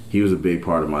 He was a big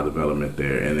part of my development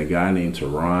there. And a guy named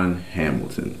Teron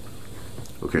Hamilton.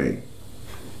 Okay.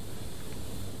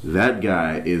 That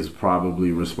guy is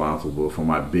probably responsible for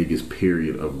my biggest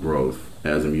period of growth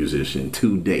as a musician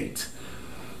to date.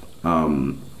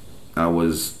 I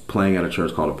was playing at a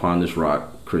church called Upon This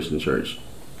Rock Christian Church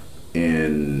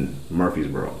in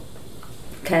Murfreesboro.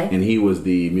 Okay. And he was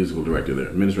the musical director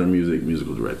there, minister of music,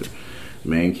 musical director,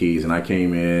 main keys. And I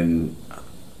came in, I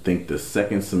think the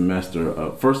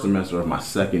first semester of my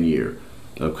second year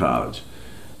of college.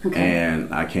 Okay.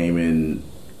 And I came in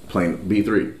playing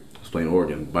B3. I was playing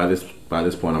organ. By this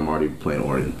point, I'm already playing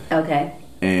organ. Okay.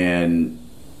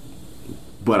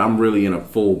 But I'm really in a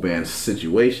full band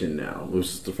situation now. It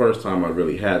was the first time I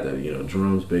really had that,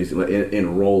 drums, bass,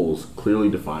 in roles, clearly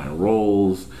defined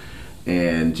roles,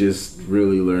 and just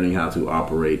really learning how to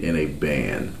operate in a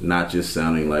band, not just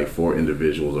sounding like 4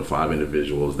 individuals or 5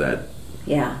 individuals that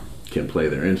can play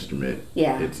their instrument.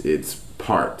 Yeah. It's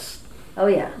parts. Oh,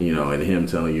 yeah. And him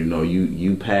telling you, no,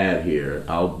 you pad here,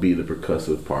 I'll be the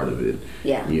percussive part of it.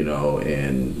 Yeah.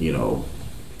 And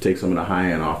take some of the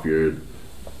high end off your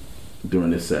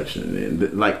during this section,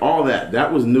 and all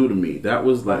that was new to me. That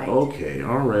was like, okay,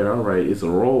 all right, it's a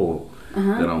role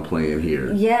that I'm playing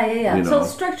here. Yeah. So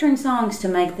structuring songs to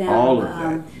make them all of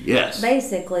that. Yes.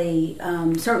 Basically,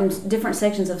 certain different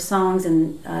sections of songs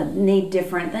and need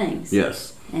different things.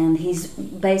 Yes. And he's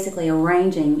basically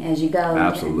arranging as you go.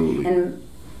 Absolutely. And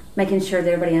making sure that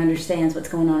everybody understands what's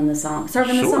going on in the song.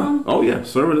 Serving the song? Oh, yeah.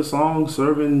 Serving the song,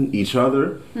 serving each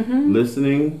other,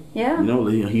 listening. Yeah.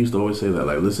 He used to always say that,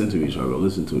 listen to each other,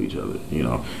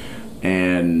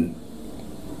 And,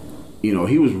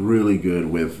 he was really good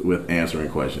with answering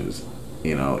questions,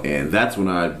 and that's when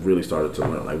I really started to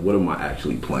learn, what am I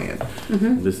actually playing?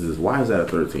 Mm-hmm. Why is that a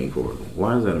 13 chord?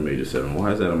 Why is that a major 7?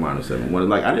 Why is that a minor 7?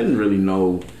 I didn't really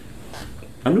know.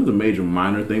 I knew the major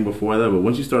minor thing before that, but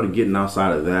once you started getting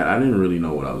outside of that, I didn't really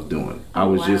know what I was doing. I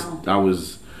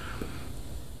was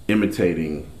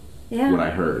imitating what I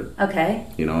heard. Okay.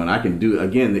 And I can do,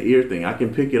 again, the ear thing. I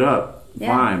can pick it up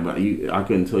fine, but I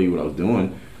couldn't tell you what I was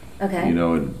doing. Okay.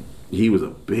 And he was a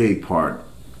big part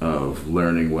of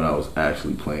learning what I was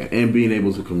actually playing and being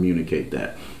able to communicate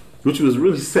that, which was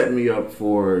really setting me up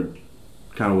for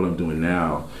kind of what I'm doing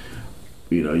now.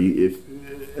 You know, if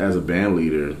as a band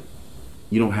leader,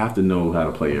 you don't have to know how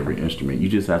to play every instrument. You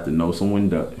just have to know someone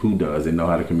who does and know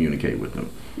how to communicate with them.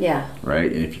 Yeah.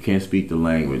 Right? And if you can't speak the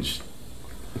language,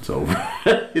 it's over.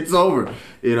 It's over.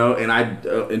 You know, and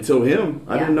until him,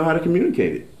 I didn't know how to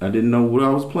communicate it. I didn't know what I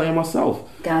was playing myself.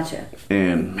 Gotcha.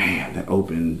 And man, that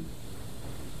opened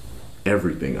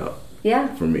everything up.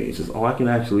 Yeah. For me. It's just, I can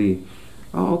actually,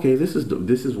 okay, this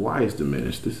is why it's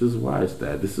diminished. This is why it's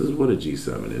that. This is what a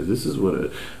G7 is. This is what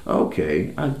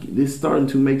it's starting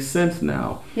to make sense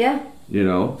now. Yeah. You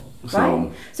know? So,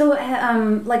 right. So,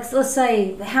 like, let's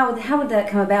say, how would that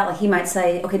come about? Like, he might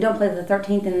say, okay, don't play the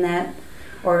 13th in that,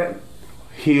 or...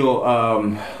 He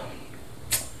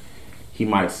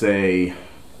might say,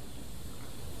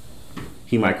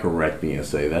 he might correct me and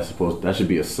say, that should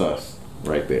be a sus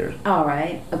right there. All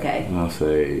right. Okay. And I'll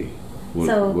say,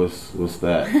 what's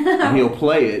that? And he'll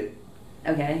play it.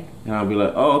 Okay. And I'll be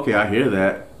like, oh, okay, I hear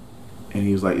that. And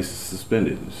he was like, it's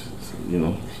suspended. You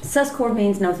know. Sus chord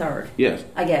means no third. Yes.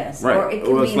 I guess. Right. Or it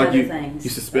could mean other things.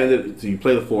 You suspend it, so you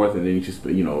play the fourth, and then you just,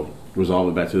 resolve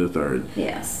it back to the third.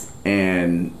 Yes.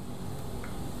 And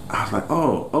I was like,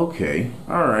 oh, okay,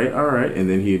 all right. And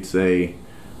then he'd say,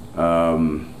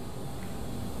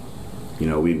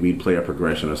 we'd play a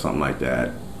progression or something like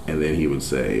that. And then he would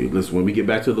say, listen, when we get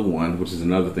back to the one, which is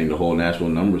another thing, the whole natural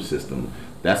number system,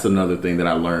 that's another thing that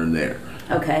I learned there.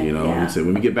 Okay. He'd say,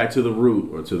 when we get back to the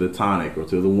root or to the tonic or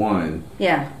to the one,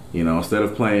 instead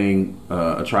of playing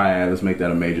a triad, let's make that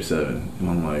a major 7. And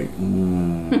I'm like,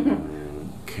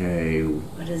 okay.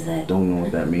 What is that? Don't know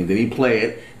what that means. Then he'd play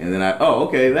it, and then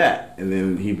that. And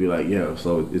then he'd be like, yeah,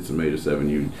 so it's a major 7.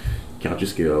 You count your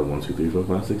scale, 1, 2, 3, 4,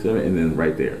 5, 6, 7, and then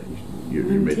right there, your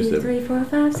major 7. 1, 2, 3, 4,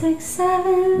 5, 6,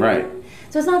 7. Right.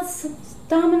 So it's not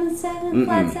dominant 7,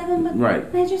 flat 7, but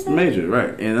major 7? Major,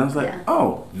 right. And I was like,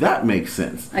 oh, that makes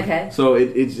sense. Okay. So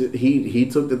he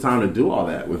took the time to do all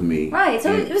that with me. Right,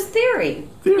 so it was theory.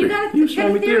 You got a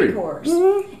theory course.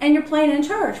 Mm-hmm. And you're playing in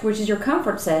church, which is your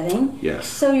comfort setting. Yes.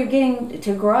 So you're getting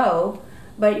to grow,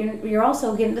 but you're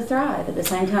also getting to thrive at the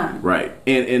same time. Right.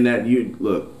 And that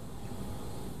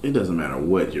it doesn't matter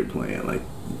what you're playing. Like,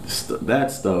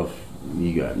 that stuff,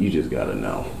 you just got to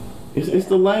know. It's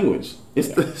the language. It's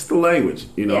the language,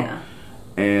 Yeah.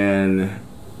 And,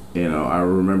 I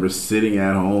remember sitting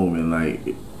at home and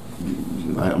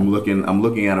I'm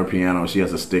looking at her piano. She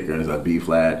has a sticker and it's like B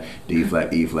flat, D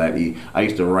flat, E flat, E. I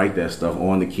used to write that stuff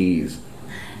on the keys,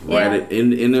 write it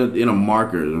in a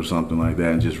marker or something like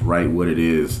that, and just write what it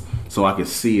is so I could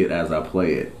see it as I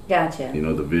play it. Gotcha.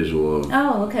 The visual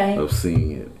of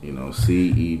seeing it.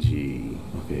 C, E, G,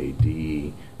 okay,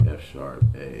 D, F sharp,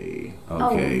 A,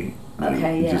 okay.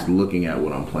 Just looking at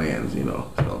what I'm playing,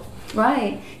 so.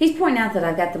 Right. He's pointing out that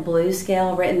I've got the blues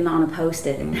scale written on a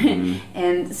Post-it. Mm-hmm.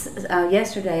 And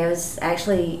yesterday I was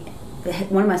actually,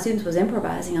 one of my students was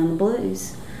improvising on the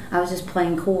blues. I was just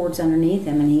playing chords underneath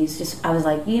him, and I was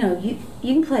like, you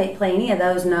can play any of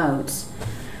those notes,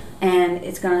 and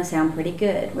it's going to sound pretty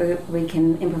good. We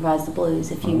can improvise the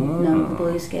blues if you know the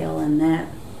blues scale in that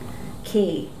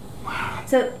key. Wow.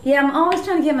 So, I'm always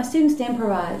trying to get my students to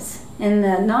improvise and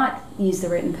not use the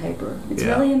written paper. It's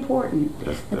really important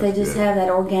that they just have that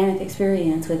organic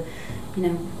experience with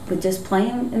just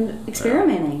playing and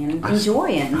experimenting and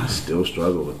enjoying. I still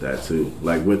struggle with that too.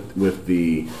 Like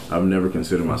I've never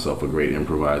considered myself a great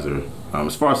improviser.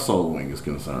 As far as soloing is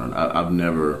concerned, I've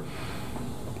never,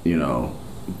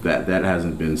 that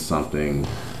hasn't been something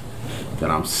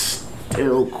that I'm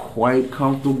still quite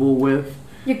comfortable with.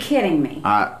 You're kidding me.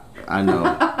 I know.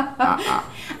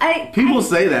 People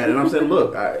say that, and I'm saying,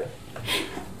 look,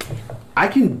 I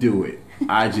can do it.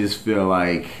 I just feel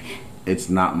like it's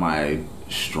not my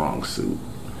strong suit.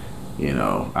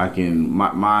 I can.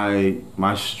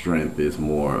 My strength is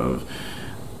more of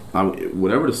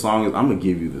whatever the song is. I'm gonna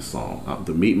give you the song.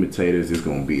 The meat and potatoes is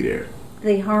gonna be there.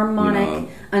 The harmonic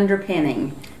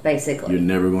underpinning, basically. You're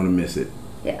never gonna miss it.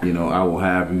 Yeah. I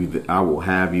will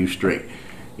have you straight.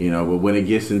 But when it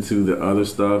gets into the other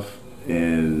stuff,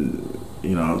 and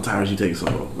Tyrus, you take a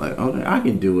solo. Like, okay, I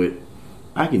can do it,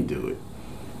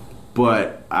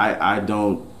 but I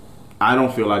don't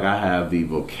feel like I have the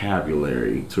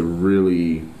vocabulary to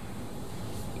really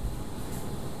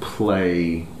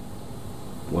play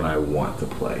what I want to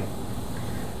play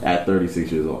at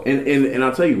 36 years old. And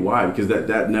I'll tell you why, because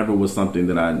that never was something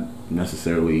that I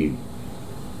necessarily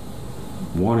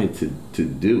wanted to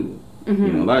do.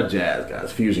 Mm-hmm. A lot of jazz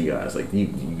guys, fusion guys, like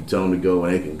you tell them to go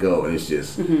and they can go, and it's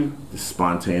just the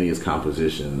spontaneous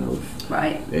composition of,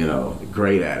 right.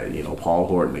 Great at it. Paul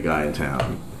Horton, the guy in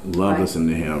town, Love Right. listening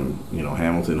to him. You know,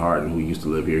 Hamilton Harden, who used to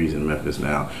live here, he's in Memphis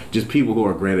now. Just people who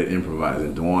are great at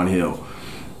improvising. Dwan Hill.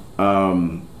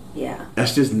 Yeah.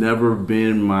 That's just never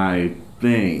been my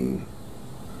thing.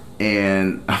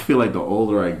 And I feel like the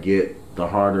older I get, the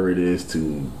harder it is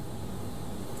to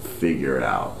figure it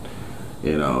out.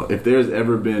 You know, if there's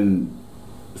ever been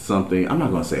something, I'm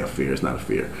not going to say a fear, it's not a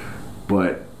fear,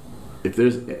 but if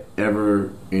there's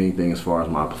ever anything as far as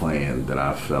my playing that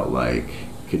I felt like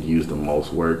could use the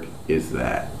most work, it's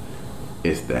that.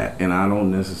 It's that. And I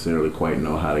don't necessarily quite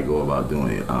know how to go about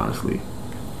doing it, honestly.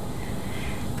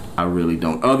 I really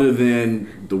don't. Other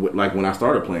than, like when I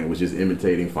started playing, was just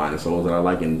imitating, finding solos that I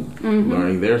like and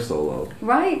learning their solo.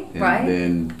 Right, and right.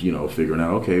 then, you know, figuring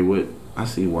out, okay, what, I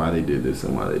see why they did this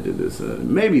and why they did this.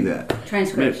 Maybe that.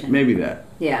 Transcription. Maybe that.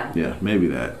 Yeah. Yeah, maybe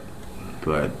that.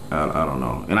 But I don't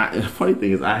know. And the funny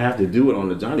thing is, I have to do it on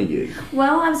the Johnny gig.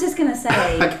 Well, I was just going to say.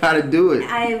 I gotta do it.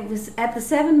 I was at the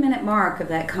 7-minute mark of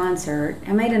that concert.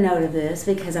 I made a note of this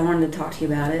because I wanted to talk to you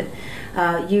about it.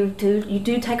 You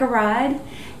do take a ride.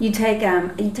 You take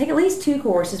at least 2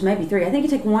 courses, maybe 3. I think you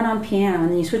take 1 on piano, and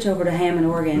then you switch over to Hammond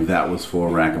organ. That was for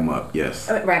Rack 'Em Up,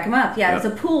 yes. Rack 'Em Up, yeah. Yep.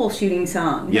 It's a pool shooting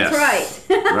song. Yes. That's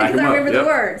right. Rack 'Em Because I Up, remember yep. the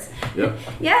words. Yep.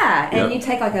 Yeah, and Yep. you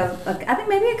take like I think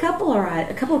maybe a couple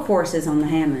of courses on the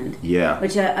Hammond. Yeah.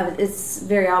 Which it's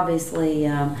very obviously.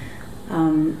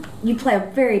 You play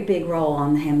a very big role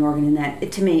on the Hammond organ in that.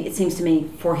 It seems to me,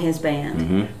 for his band.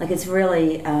 Mm-hmm. Like it's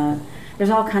really. There's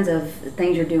all kinds of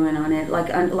things you're doing on it,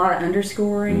 like a lot of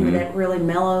underscoring with that really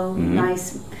mellow,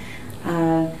 nice.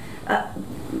 I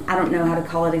don't know how to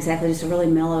call it exactly. Just a really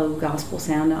mellow gospel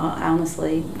sound.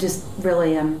 Honestly, just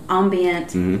really ambient.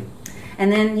 Mm-hmm.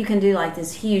 And then you can do like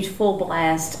this huge full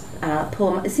blast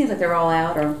pull 'em. It seems like they're all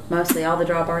out, or mostly all the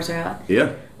drawbars are out.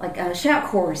 Yeah. Like shout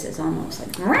choruses almost,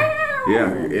 like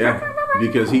Yeah.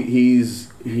 Because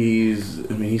he's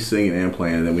singing and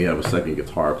playing, and then we have a second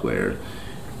guitar player.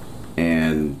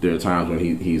 And there are times when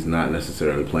he's not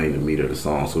necessarily playing the meat of the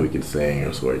song, so he can sing,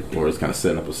 or it's kind of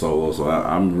setting up a solo. So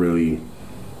I'm really,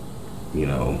 you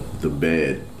know, the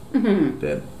bed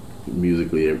that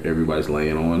musically everybody's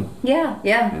laying on. Yeah.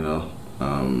 You know.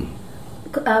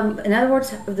 In other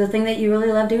words, the thing that you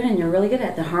really love doing and you're really good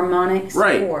at, the harmonic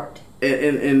support.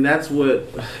 And that's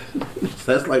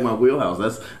that's like my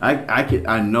wheelhouse.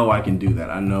 I know I can do that.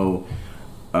 I know.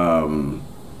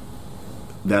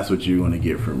 That's what you're going to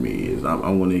get from me. Is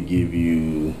I'm going to give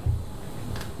you,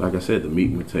 like I said, the meat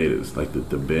and potatoes, like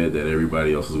the bed that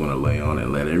everybody else is going to lay on,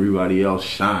 and let everybody else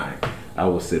shine. I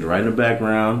will sit right in the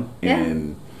background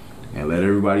and let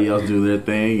everybody else do their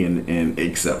thing, and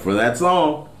except for that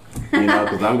song, you know,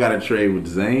 because I've got to trade with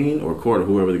Zane or Corda,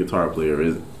 whoever the guitar player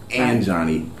is, and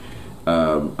Johnny.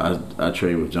 I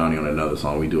trade with Johnny on another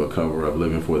song. We do a cover of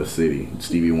 "Living for the City,"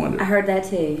 Stevie Wonder. I heard that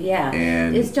too. Yeah.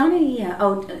 And is Johnny?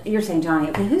 Oh, you're saying Johnny.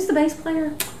 Okay, who's the bass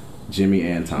player? Jimmy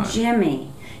Anton. Jimmy.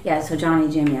 Yeah. So Johnny,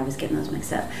 Jimmy. I was getting those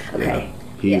mixed up. Okay.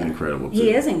 Yeah. He's incredible too. He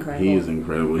is incredible. He is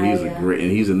incredible. He's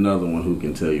and he's another one who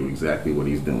can tell you exactly what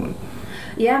he's doing.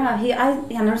 Yeah,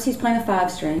 I noticed he's playing a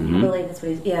 5-string. I believe that's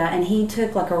what he's. Yeah, and he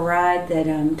took like a ride that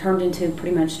turned into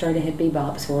pretty much straight ahead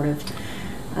bebop, sort of.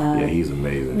 Yeah, he's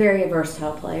amazing. Very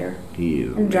versatile player. He is.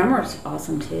 And amazing. drummer's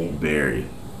awesome too. Very.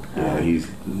 Yeah, he's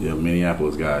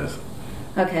Minneapolis guys.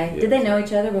 Okay. Yeah. Did they know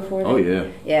each other before? Oh yeah.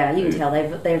 Yeah, you can tell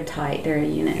they're tight. They're a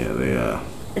unit. Yeah, they are.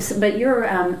 But you're.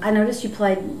 I noticed you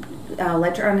played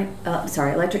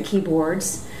electric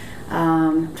keyboards.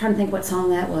 I'm trying to think what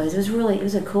song that was. It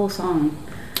was a cool song.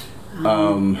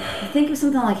 I think it was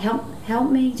something like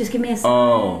 "Help Me, Just Give Me a Sign."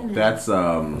 Oh, that's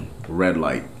Red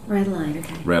Light. Red Light.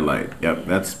 Okay. Red Light. Yep,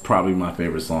 that's probably my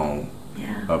favorite song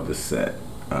of the set.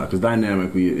 Because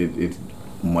dynamically, it's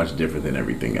much different than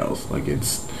everything else. Like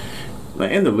it's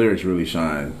like, and the lyrics really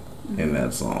shine in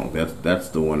that song. That's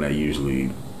the one that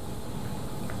usually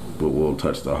will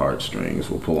touch the heartstrings.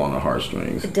 Will pull on the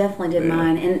heartstrings. It definitely did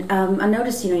mine. And I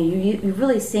noticed, you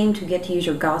really seem to get to use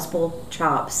your gospel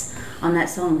chops on that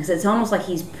song because it's almost like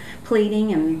he's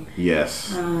pleading and.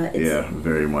 Yes. Yeah,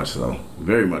 very much so.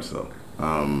 Very much so.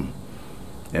 And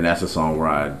that's a song where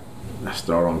I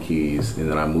start on keys and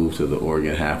then I move to the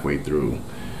organ halfway through,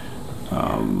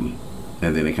 and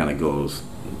then it kind of goes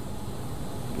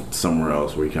somewhere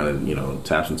else where he kind of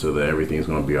taps into the "Everything's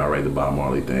Gonna Be Alright" the Bob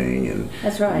Marley thing, and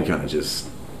that's right. He kind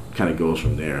of goes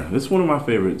from there. It's one of my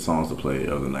favorite songs to play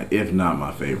of the night, if not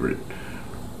my favorite.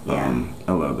 I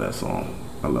love that song.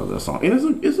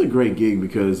 And it's a great gig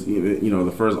because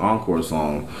the first encore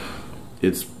song,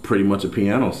 it's pretty much a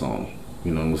piano song.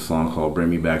 A song called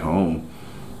 "Bring Me Back Home,"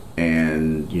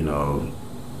 and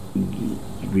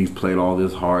we've played all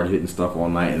this hard hitting stuff all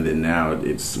night, and then now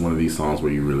it's one of these songs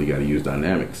where you really got to use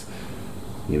dynamics,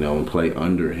 you know, and play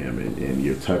under him, and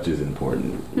your touch is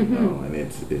important, you know, and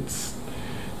it's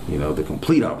you know, the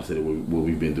complete opposite of what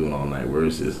we've been doing all night, where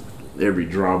it's just every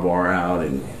draw bar out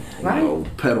and you know,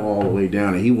 pedal all the way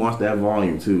down, and he wants that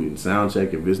volume too. And sound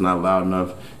check, if it's not loud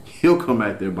enough, he'll come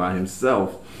back there by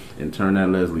himself and turn that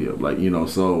Leslie up, like, you know.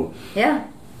 So yeah,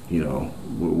 you know,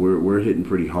 we're hitting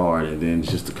pretty hard, and then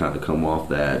just to kind of come off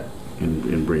that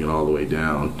and bring it all the way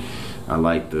down. I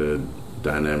like the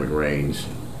dynamic range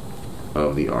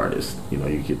of the artist. You know,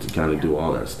 you get to kind of do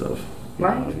all that stuff. You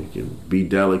know, you can be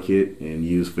delicate and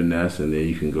use finesse, and then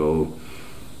you can go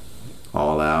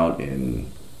all out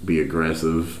and be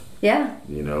aggressive. Yeah.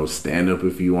 You know, stand up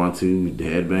if you want to,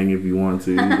 headbang if you want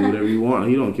to, do whatever you want.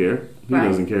 He don't care. He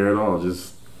doesn't care at all.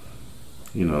 Just,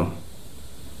 you know,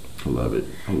 I love it.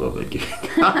 I love that gig.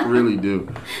 I really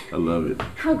do. I love it.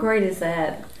 How great is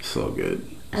that? So good.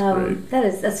 Great.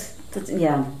 That's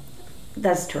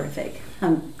terrific.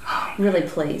 I'm really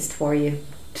pleased for you.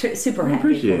 Super happy. I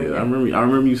appreciate it. You. I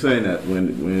remember you saying that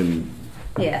when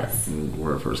yes.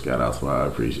 Word first got out, so I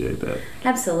appreciate that.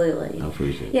 Absolutely. I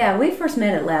appreciate it. Yeah, we first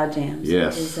met at Loud Jams.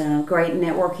 Yes. Which is great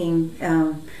networking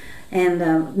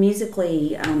and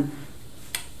musically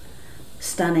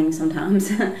stunning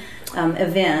sometimes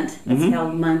event that's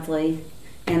held monthly.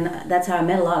 And that's how I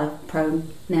met a lot of pro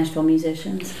Nashville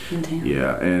musicians in town.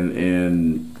 Yeah,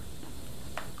 and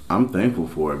I'm thankful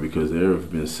for it because there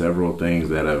have been several things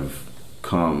that have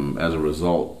come as a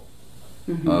result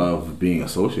of being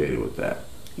associated with that.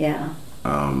 Yeah.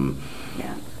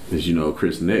 As you know,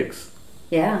 Chris Nix,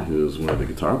 who was one of the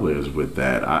guitar players with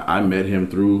that, I met him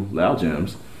through Loud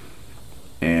Jams,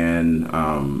 and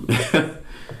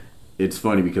it's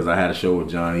funny because I had a show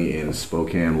with Johnny in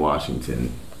Spokane,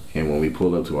 Washington, and when we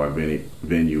pulled up to our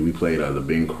venue, we played the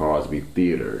Bing Crosby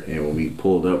Theater, and when we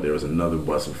pulled up, there was another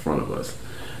bus in front of us,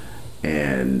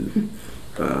 and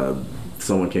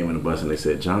someone came in the bus and they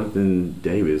said Jonathan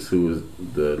Davis, who was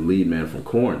the lead man from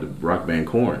Korn, the rock band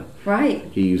Korn. Right.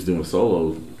 He was doing a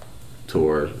solo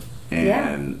tour,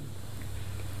 and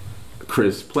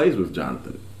Chris plays with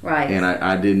Jonathan. Right. And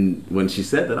I didn't, when she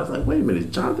said that, I was like, wait a minute,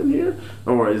 is Jonathan here?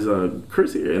 Or is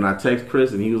Chris here? And I text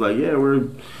Chris and he was like, yeah, we're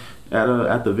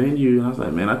at the venue. And I was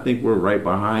like, man, I think we're right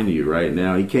behind you right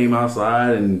now. He came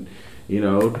outside and, you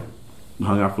know,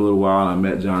 hung out for a little while, and I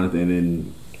met Jonathan,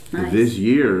 and this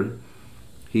year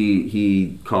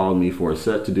he called me for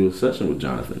to do a session with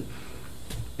Jonathan,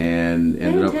 and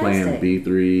ended up playing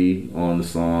B3 on the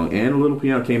song and a little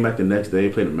piano. Came back the next day,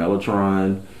 played a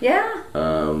Mellotron,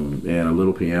 and a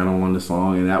little piano on the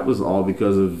song, and that was all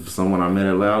because of someone I met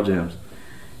at Loud Jams.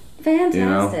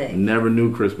 Fantastic. You know, never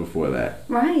knew Chris before that.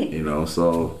 Right. You know,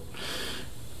 so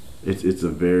it's a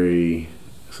very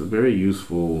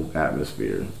useful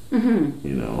atmosphere. You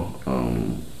know,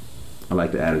 I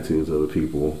like the attitudes of the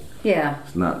people. Yeah.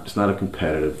 It's not a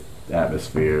competitive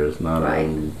atmosphere. It's not let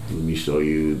me show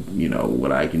you, you know,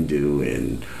 what I can do,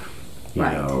 and you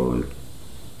know,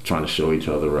 trying to show each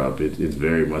other up. It's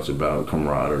very much about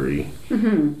camaraderie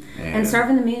and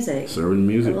serving the music,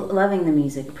 loving the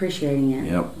music, appreciating it.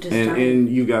 Yep. And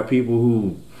you got people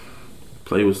who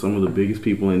play with some of the biggest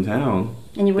people in town,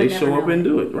 and they show up and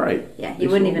do it right. Yeah, you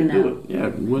wouldn't even know. Yeah,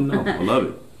 you wouldn't know. I love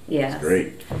it. Yes. It's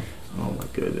great. Oh my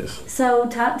goodness. So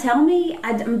tell me,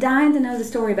 I'm dying to know the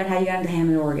story about how you got into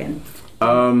Hammond organ.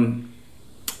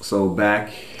 So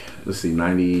back, let's see,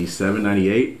 97,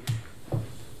 98,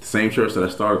 same church that I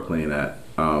started playing at,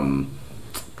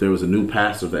 there was a new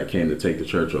pastor that came to take the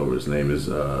church over. His name is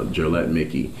Jerlette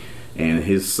Mickey. And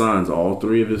his sons, all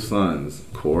three of his sons,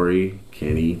 Corey,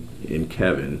 Kenny, and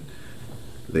Kevin,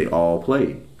 they all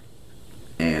played.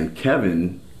 And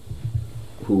Kevin,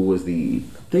 who was I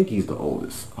think he's the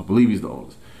oldest. I believe he's the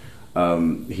oldest.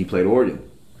 He played organ.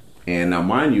 And now,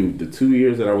 mind you, the 2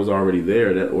 years that I was already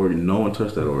there, that organ, no one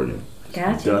touched that organ.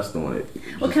 Gotcha. Dust on it.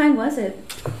 What kind was it?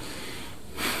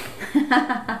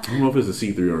 I don't know if it's a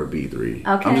C3 or a B3.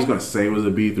 Okay. I'm just going to say it was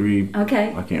a B3.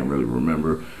 Okay. I can't really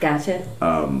remember. Gotcha.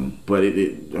 But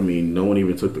I mean, no one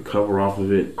even took the cover off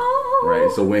of it. Oh.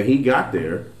 Right. So when he got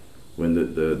there, when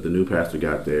the new pastor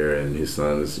got there, and his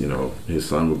sons, you know, his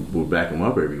son would back him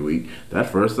up every week. That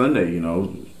first Sunday, you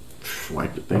know,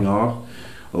 wipe the thing off,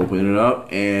 open it up,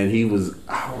 and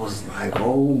I was like,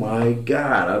 oh my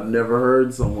God, I've never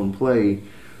heard someone play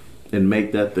and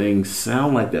make that thing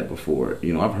sound like that before.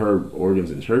 You know, I've heard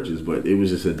organs in churches, but it was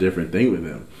just a different thing with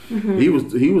him. He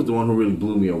was the one who really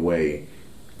blew me away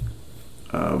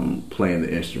playing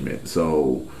the instrument.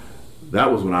 So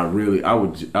that was when I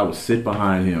would sit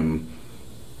behind him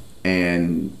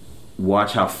and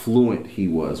watch how fluent he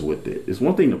was with it. It's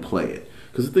one thing to play it,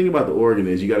 because the thing about the organ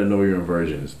is you got to know your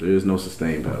inversions. There is no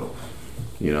sustain pedal.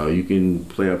 You know, you can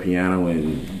play a piano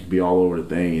and be all over the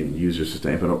thing and use your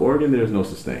sustain pedal. Organ, there's no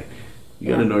sustain. You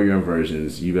got to know your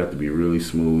inversions. You got to be really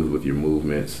smooth with your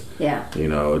movements. Yeah. You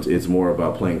know, it's more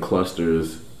about playing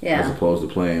clusters as opposed to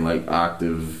playing like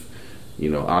octave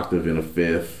in a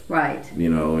fifth. Right. You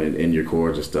know, and your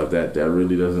chords and stuff. That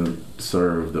really doesn't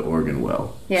serve the organ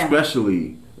well. Yeah.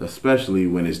 Especially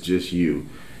when it's just you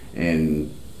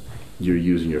and you're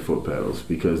using your foot pedals,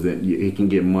 because then it can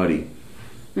get muddy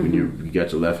when you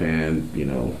got your left hand, you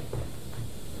know,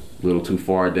 a little too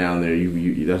far down there.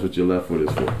 You that's what your left foot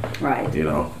is for. Right. You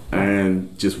know,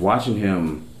 and just watching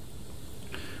him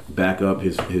back up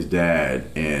his dad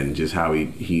and just how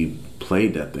he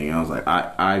played that thing, I was like,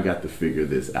 I got to figure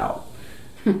this out.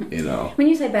 You know. When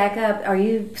you say back up, are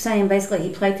you saying basically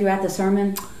he played throughout the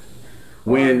sermon?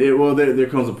 There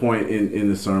comes a point in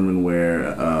the sermon where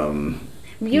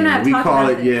you and I have we talked call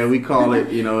about it this. we call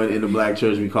it, you know, in the black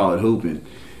church we call it hooping.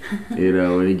 You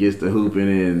know, when he gets to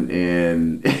hooping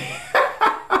and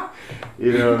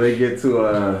you know, they get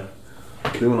to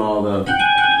doing all the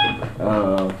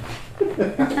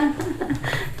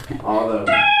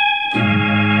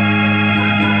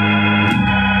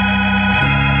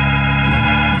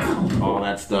all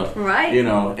that stuff, right? You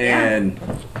know, and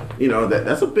you know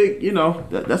that's a big, you know,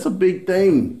 that's a big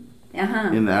thing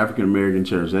in the African American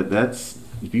church. That's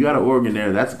if you got an organ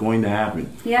there, that's going to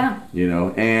happen. Yeah. You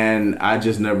know, and I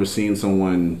just never seen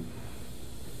someone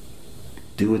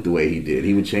do it the way he did.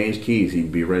 He would change keys.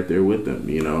 He'd be right there with them,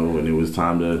 you know, when it was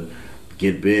time to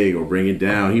get big or bring it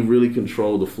down. He really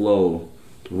controlled the flow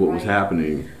of what was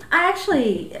happening. I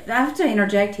have to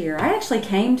interject here. I actually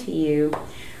came to you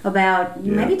about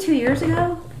maybe 2 years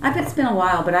ago. I bet it's been a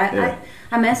while, but I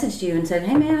messaged you and said,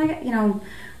 hey man,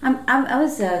 I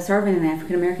was serving in an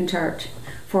African American church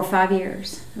for 5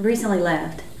 years. I recently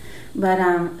left, but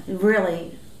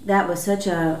really that was such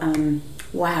a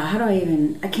wow.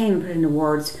 I can't even put into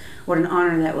words what an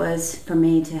honor that was for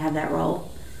me to have that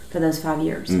role for those 5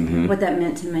 years. What that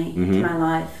meant to me, to my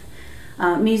life,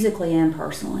 musically and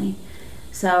personally.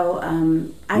 So I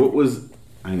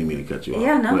didn't mean to cut you off.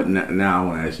 Yeah, no. But now I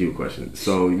want to ask you a question.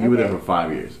 So you were there for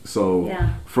 5 years. So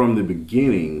from the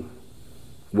beginning,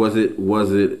 was it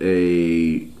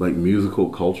a like musical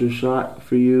culture shock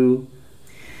for you?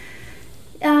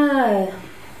 I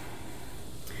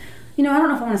don't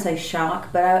know if I want to say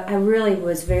shock, but I really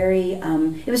was very,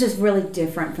 it was just really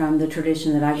different from the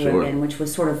tradition that I grew up in, which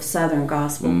was sort of Southern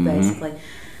gospel, basically.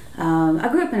 I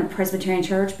grew up in a Presbyterian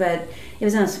church, but it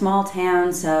was in a small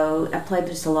town, so I played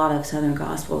just a lot of Southern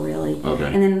gospel, really.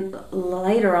 Okay. And then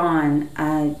later on,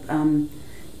 I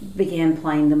began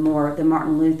playing the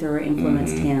Martin Luther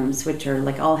influenced hymns, which are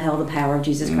like All Hail the Power of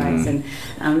Jesus Christ, and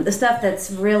the stuff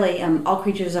that's really All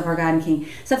Creatures of Our God and King,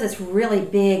 stuff that's really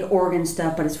big organ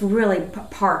stuff, but it's really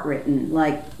part written,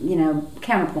 like,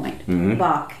 counterpoint,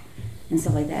 Bach, and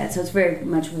stuff like that. So it's very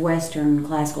much Western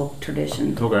classical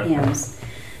tradition hymns.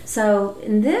 So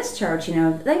in this church,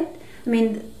 some of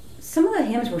the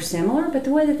hymns were similar, but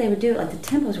the way that they would do it, like the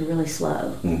tempos were really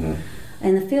slow.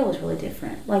 And the feel was really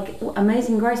different. Like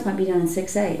Amazing Grace might be done in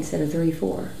 6/8 instead of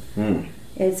 3/4.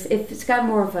 It's got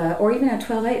more of a, or even a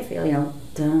 12/8 feel.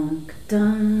 Dun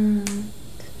dun.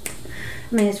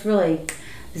 I mean, it's really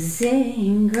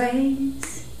Sing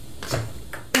Grace.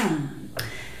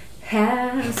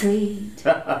 How sweet.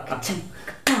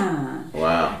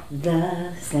 Wow.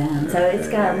 The sound. So it's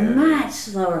got a much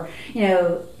slower.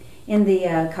 In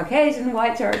the Caucasian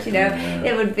white church,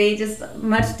 it would be just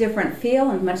much different feel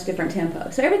and much different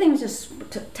tempo. So everything was just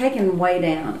taken way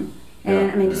down.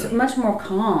 And just much more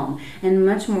calm and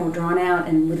much more drawn out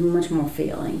and with much more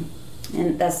feeling.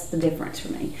 And that's the difference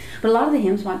for me. But a lot of the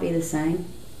hymns might be the same,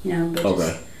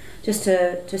 but just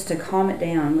to calm it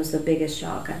down was the biggest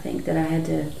shock, I think, that I had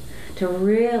to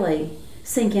really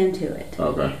sink into it.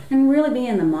 Okay. And really be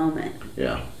in the moment.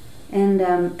 Yeah. And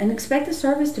expect the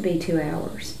service to be 2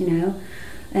 hours,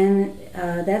 and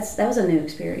that was a new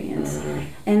experience,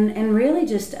 and really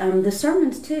just the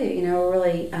sermons too,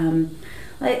 really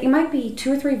like it might be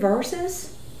 2 or 3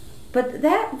 verses, but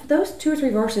those 2 or 3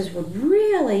 verses would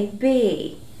really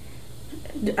be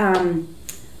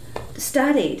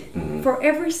studied for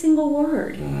every single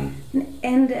word,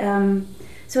 and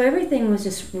so everything was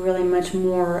just really much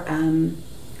more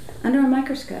under a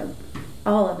microscope,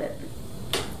 all of it.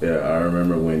 Yeah, I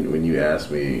remember when you asked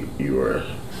me, you were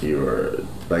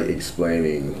like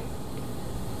explaining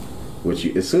what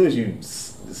you. As soon as you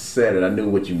said it, I knew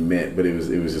what you meant, but it was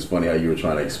just funny how you were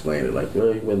trying to explain it. Like,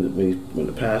 really, when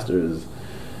the pastor is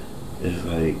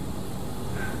like,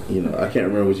 I can't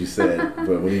remember what you said,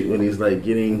 but when he's like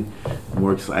getting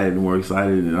more excited and more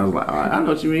excited, and I was like, I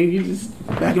know what you mean. You just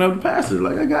backing up the passer,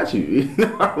 like I got you.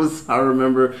 I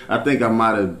remember. I think I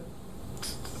might have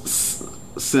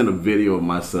sent a video of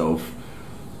myself.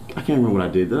 I can't remember what I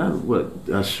did. Did I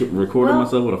recorded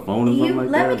myself with a phone or something like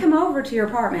that? Let me come over to your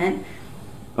apartment.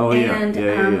 Oh and,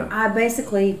 yeah. I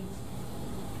basically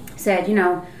said,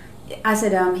 I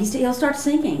said he'll start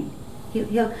singing.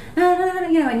 He'll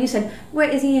and you said, what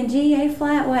is he in G, A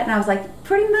flat, what? And I was like,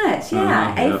 pretty much,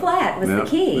 yeah. A flat was the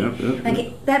key. Yep.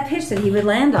 Like that pitch that he would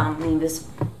land on, and he was.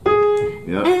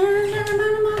 Yep.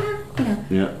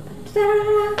 Yeah.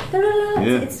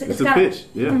 It's a pitch.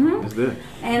 Yeah, it's there.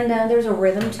 And there's a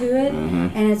rhythm to it,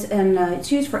 and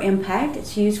it's used for impact.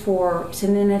 It's used for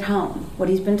sending it home. What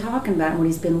he's been talking about and what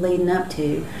he's been leading up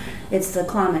to. It's the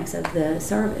climax of the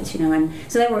service, And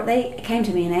so they came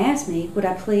to me and asked me, would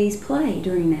I please play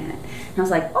during that? And I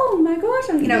was like, oh my gosh,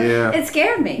 it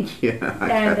scared me.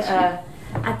 Yeah.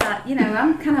 I thought,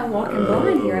 I'm kind of walking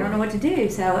blind here. I don't know what to do.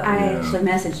 So I actually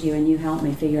messaged you, and you helped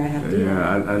me figure out how to do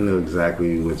that. I knew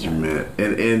exactly what you meant.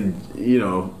 And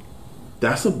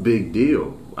that's a big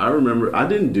deal. I remember I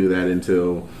didn't do that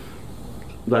until,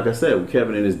 like I said, with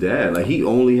Kevin and his dad. Like, he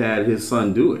only had his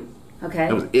son do it. Okay.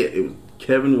 That was it.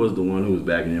 Kevin was the one who was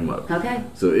backing him up. Okay.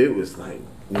 So it was like,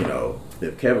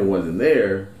 if Kevin wasn't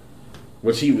there,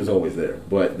 which he was always there,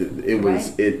 but it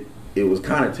was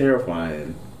kind of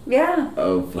terrifying. Yeah.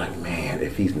 Of like, man,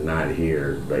 if he's not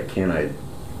here, like, can I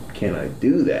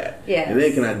do that? Yeah. And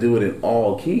then can I do it in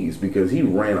all keys? Because he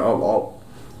ran all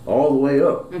the way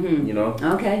up.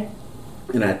 Okay.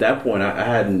 And at that point,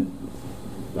 I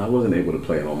wasn't able to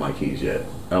play in all my keys yet.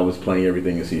 I was playing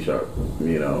everything in C sharp,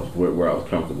 where I was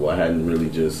comfortable. I hadn't really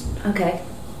just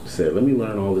said, let me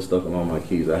learn all this stuff in all my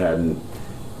keys. I hadn't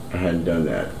done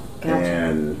that. Gotcha.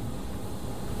 And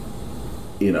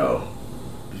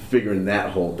figuring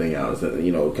that whole thing out,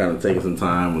 kind of taking some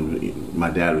time. When my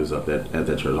dad was up at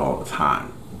that church all the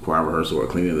time, choir rehearsal or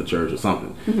cleaning the church or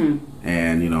something.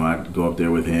 And I'd go up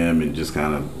there with him and just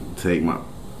kind of take my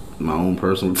own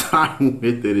personal time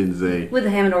with it and say, with the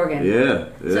Hammond organ. Yeah.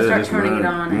 So start turning it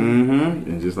on.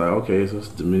 And just like, okay, so let's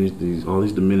diminish all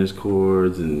these diminished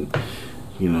chords, and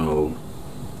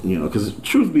because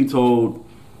truth be told,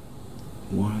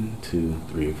 1, 2,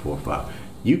 3, 4, 5.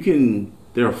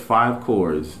 There are 5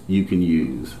 chords you can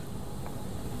use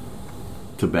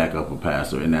to back up a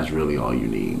pastor, and that's really all you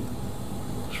need.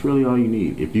 It's really all you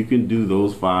need. If you can do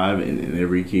those 5 in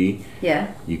every key,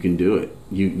 you can do it.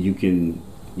 You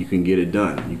can get it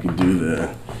done. You can do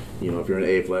the, if you're in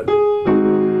A flat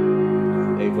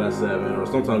 7, or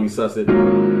sometimes you sus it.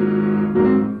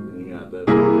 And you got that.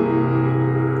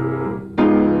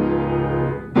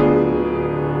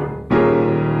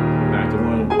 Back to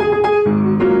 1.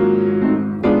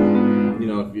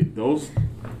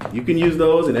 You can use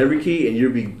those in every key, and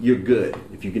you're good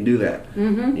if you can do that.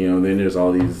 Then there's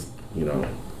all these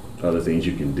other things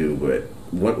you can do. But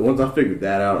once I figured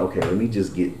that out, okay, let me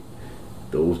just get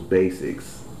those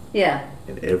basics in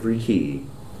every key,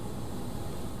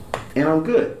 and I'm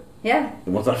good. Yeah.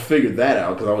 And once I figured that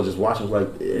out, because I was just watching, I was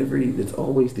like, it's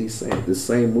always the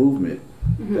same movement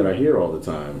that I hear all the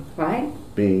time, right,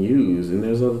 being used, and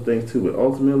there's other things too. But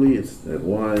ultimately, it's that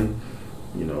 1,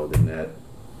 then that,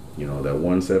 that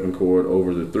 1 7 chord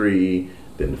over the 3,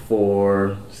 then the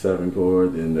 4 7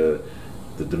 chord, then the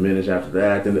diminish after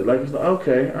that, then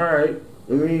okay, all right,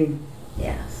 let me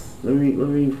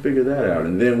figure that out.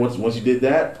 And then once you did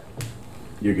that,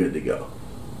 you're good to go.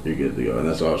 And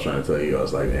that's what I was trying to tell you. I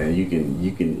was like, man, you can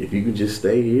if you can just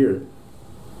stay here,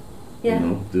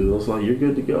 do those songs, you're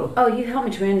good to go. Oh, you helped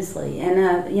me tremendously, and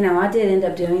I did end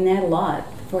up doing that a lot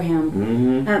for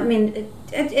him. I mean,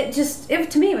 it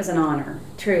to me it was an honor,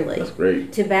 truly. That's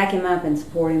great. To back him up and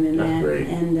support him in that. That's great.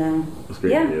 And that's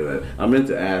great to hear that. I meant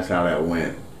to ask how that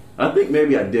went. I think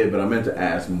maybe I did, but I meant to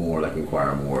ask more, like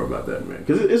inquire more about that, man.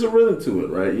 Because it's a rhythm to it,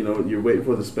 right? You're waiting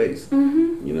for the space.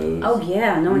 Oh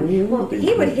yeah, no. Well,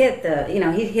 he would hit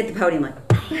he'd hit the podium like,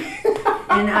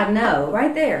 and I'd know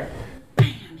right there,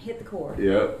 bam, hit the chord.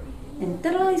 Yep. And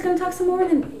he's going to talk some more,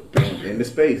 and then in the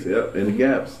space, in the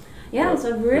gaps. Yeah,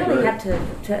 so really have to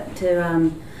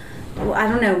I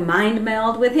don't know, mind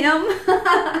meld with him.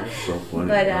 That's so funny.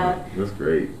 But that's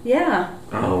great. Yeah.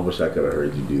 Oh, I wish I could have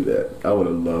heard you do that. I would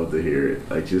have loved to hear it,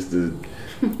 like just to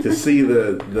see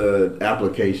the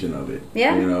application of it.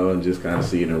 Yeah. And just kind of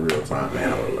see it in real time.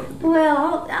 Man, I would have loved to do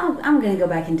Well, I'm going to go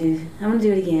back and I'm going to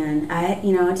do it again. I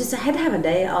had to have a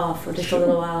day off for just a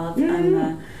little while.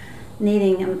 Yeah.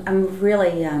 I'm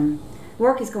really,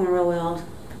 work is going real well.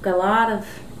 I've got a lot of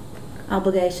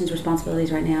obligations,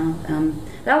 responsibilities right now.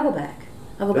 But I'll go back.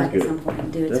 I'll go That's back good. at some point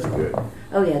and do it. That's good.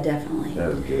 Oh yeah, definitely.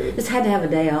 That's good. Just had to have a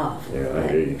day off. Yeah, I but-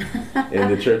 hear you.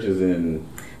 And the church is in.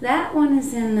 That one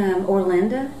is in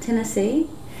Orlando, Tennessee,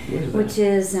 Where is that? which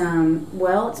is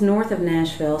it's north of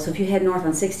Nashville. So if you head north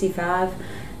on 65,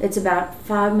 it's about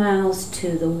 5 miles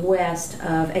to the west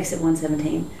of exit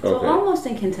 117. So Okay. almost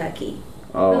in Kentucky.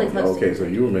 Oh, really close to okay. So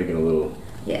you were making a little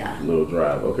Yeah,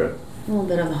 drive. Okay, a little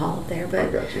bit of a haul up there, I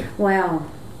but got you. wow,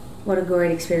 what a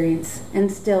great experience!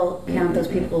 And still count those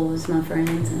people as my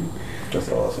friends. And That's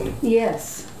awesome.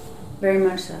 yes, very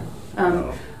much so.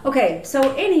 Wow. Okay,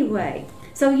 so anyway,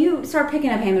 so you start picking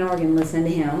up Hammond organ, listening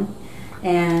to him,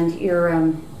 and you're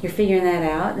figuring that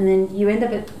out, and then you end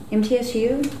up at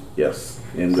MTSU. Yes.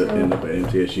 Ended up at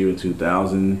MTSU in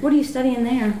 2000. What are you studying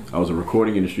there? I was a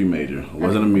recording industry major. I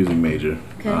wasn't a music major.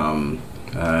 Okay.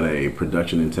 I had a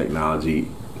production and technology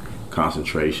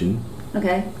concentration.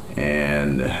 Okay.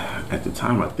 And at the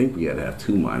time, I think we had to have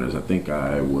 2 minors. I think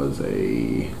I was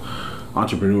a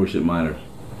entrepreneurship minor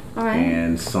All right.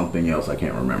 and something else I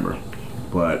can't remember.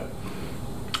 But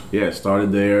yeah, it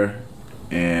started there.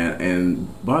 And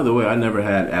by the way, I never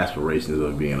had aspirations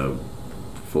of being a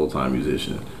full-time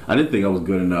musician. I didn't think I was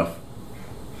good enough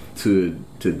to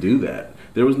do that.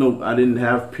 I didn't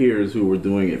have peers who were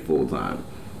doing it full-time.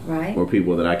 Right. Or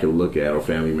people that I could look at, or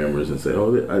family members, and say,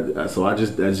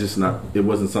 that's just not. It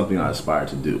wasn't something I aspired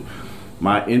to do.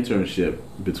 My internship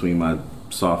between my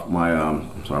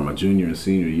junior and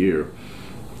senior year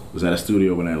was at a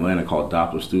studio in Atlanta called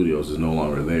Doppler Studios. It's no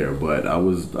longer there, but I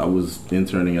was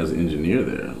interning as an engineer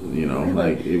there. You know, Really?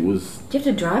 like it was. Did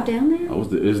you have to drive down there? It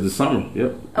was the summer.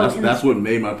 Yep. Oh, That's what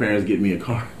made my parents get me a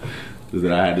car. Is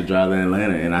that I had to drive to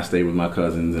Atlanta, and I stayed with my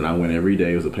cousins, and I went every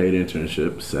day. It was a paid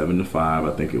internship, 7 to 5,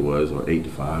 I think it was, or 8 to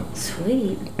 5.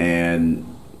 Sweet. And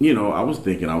I was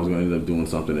thinking I was going to end up doing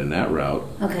something in that route.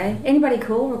 Okay. Anybody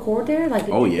cool record there? Like,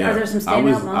 Oh yeah, Are there some I standout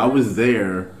was moments?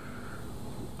 there.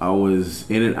 I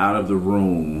was in and out of the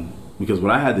room because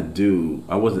what I had to do,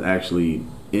 I wasn't actually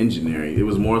engineering. It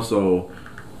was more so.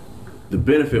 The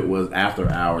benefit was after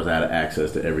hours, I had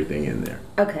access to everything in there.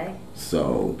 Okay.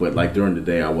 So, but like during the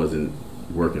day, I wasn't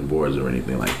working boards or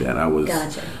anything like that. I was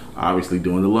Gotcha. obviously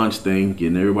doing the lunch thing,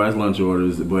 getting everybody's lunch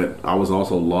orders, but I was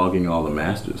also logging all the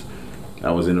masters.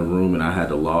 I was in a room and I had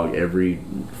to log every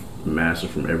master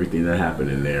from everything that happened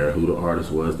in there, who the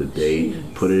artist was, the date,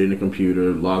 Jeez. put it in the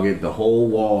computer, log it. The whole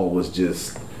wall was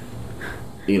just,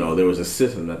 there was a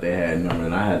system that they had,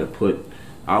 and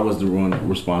I was the one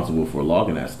responsible for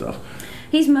logging that stuff.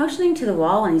 He's motioning to the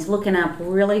wall and he's looking up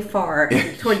really far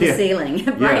toward the Yeah. ceiling.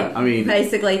 Right. Yeah, I mean-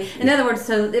 basically. In other words,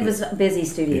 so it was a busy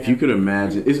studio. If you could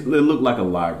imagine, it looked like a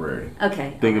library.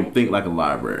 Okay. all right. Think like a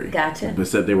library. Gotcha. But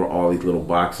except they were all these little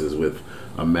boxes with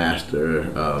a master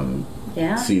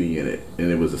Yeah. CD in it, and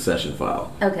it was a session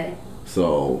file. Okay.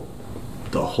 So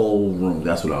the whole room,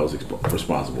 that's what I was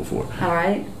responsible for. All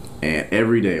right. And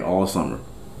every day, all summer.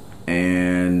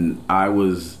 And I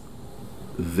was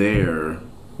there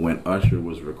when Usher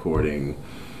was recording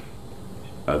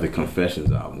the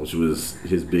Confessions album, which was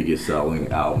his biggest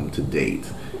selling album to date.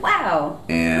 Wow.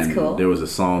 And That's cool. there was a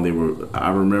song I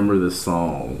remember the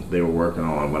song they were working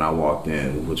on when I walked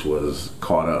in, which was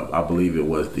Caught Up. I believe it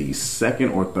was the second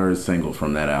or third single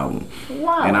from that album.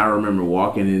 Wow. And I remember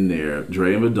walking in there,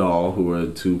 Dre and Vidal, who were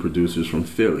 2 producers from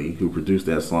Philly who produced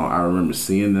that song. I remember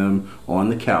seeing them on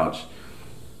the couch,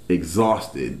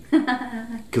 exhausted,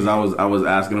 because I was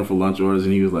asking him for lunch orders,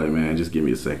 and he was like, "Man, just give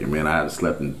me a second, man. I hadn't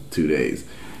slept in 2 days."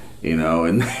 And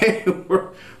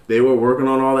they were working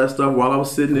on all that stuff while I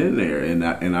was sitting in there, and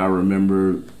I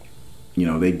remember,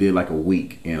 they did like a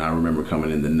week, and I remember coming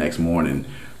in the next morning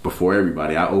before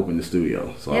everybody. I opened the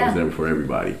studio, so I Yeah. was there before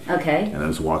everybody, Okay. and I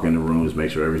was walking the rooms, make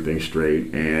sure everything's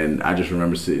straight, and I just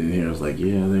remember sitting here. I was like,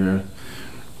 "Yeah,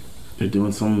 they're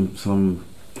doing some song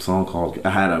called."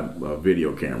 I had a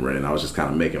video camera, and I was just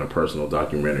kind of making a personal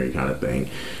documentary kind of thing,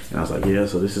 and I was like, "Yeah,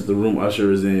 so this is the room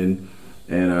Usher is in."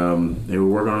 And they were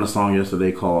working on a song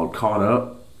yesterday called Caught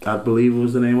Up, I believe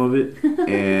was the name of it.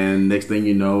 And next thing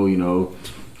you know,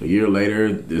 a year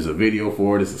later, there's a video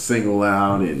for it. It's a single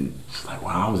out. And it's like,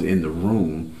 wow, I was in the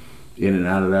room, in and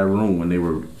out of that room when they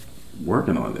were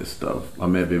working on this stuff. I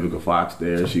met Vivica Fox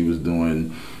there. She was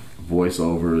doing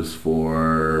voiceovers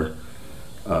for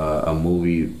a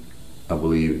movie, I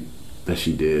believe, that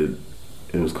she did.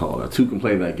 It was called Two Can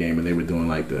Play That Game. And they were doing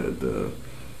like the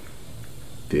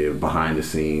behind the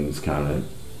scenes kind of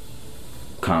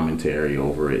commentary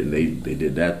over it, and they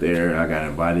did that there. I got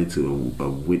invited to a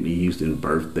Whitney Houston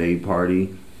birthday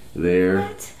party there,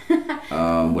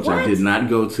 What? which I What? did not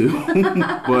go to.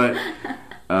 But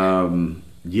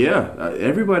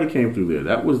everybody came through there.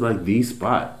 That was like the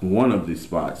spot, one of the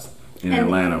spots. in And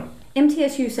Atlanta.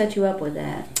 MTSU set you up with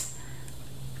that.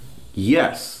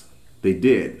 Yes, they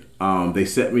did. They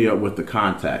set me up with the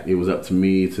contact. It was up to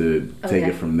me to take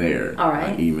it from there. All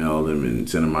right. I emailed them and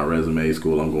sent them my resume,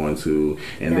 school I'm going to,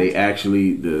 and Gotcha. they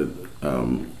actually the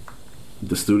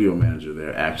studio manager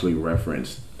there actually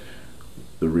referenced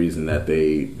the reason that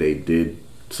they did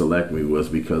select me was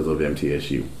because of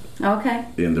MTSU Okay.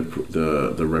 and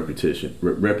the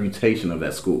reputation of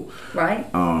that school. Right.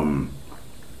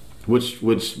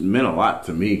 Which meant a lot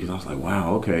to me because I was like,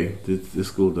 wow, okay, this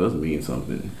school does mean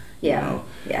something. Yeah. You know?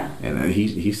 Yeah. And then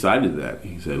he cited that.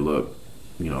 He said, look,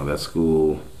 that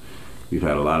school, we've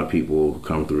had a lot of people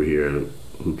come through here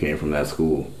who came from that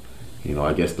school.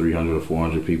 I guess 300 or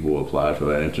 400 people applied for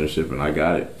that internship, and I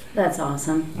got it. That's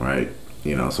awesome. Right.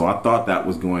 So I thought that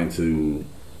was going to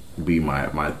be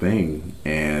my thing.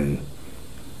 And,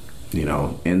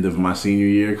 end of my senior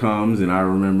year comes, and I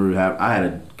remember I had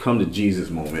a come to Jesus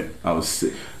moment.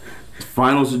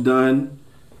 Finals are done.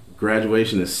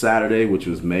 Graduation is Saturday, which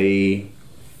was May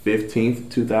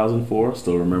 15th, 2004.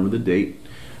 Still remember the date.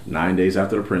 9 days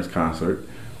after the Prince concert.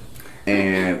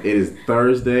 And it is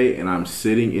Thursday, and I'm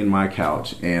sitting in my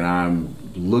couch, and I'm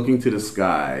looking to the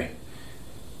sky.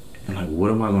 And like,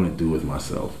 what am I going to do with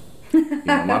myself?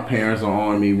 My parents are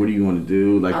on me. What are you going to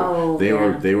do? Like, they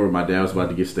were. My dad was about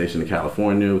to get stationed in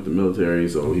California with the military,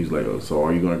 so he's like, so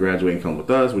are you going to graduate and come with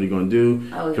us? What are you going to do?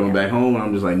 Coming back home? And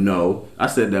I'm just like, no. I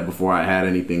said that before I had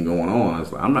anything going on. I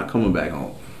was like, I'm not coming back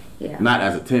home. Yeah. Not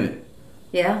as a tenant.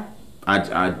 Yeah.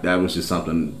 I that was just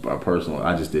something personal.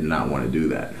 I just did not want to do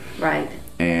that. Right.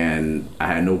 And I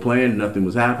had no plan. Nothing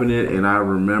was happening. And I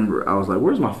remember I was like,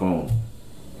 "Where's my phone?"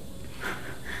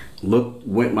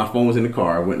 My phone was in the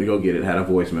car. I went to go get it. Had a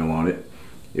voicemail on it.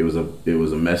 It was a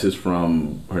message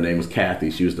from, her name was Kathy.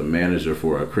 She was the manager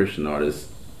for a Christian artist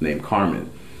named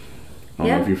Carmen. I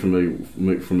don't know if you're familiar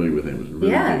with him. It was really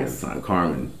big at the time.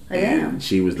 Carmen. And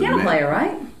she was the piano player,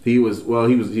 right? He was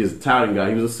a touting guy.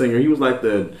 He was a singer. He was like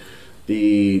the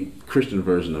Christian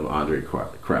version of Andre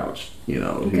Crouch.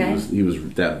 Okay. He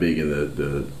was that big in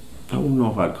the I don't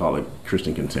know if I'd call it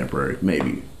Christian contemporary.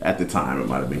 Maybe at the time it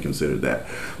might have been considered that.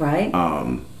 Right.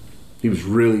 He was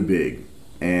really big,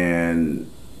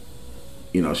 and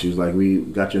she was like, "We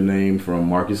got your name from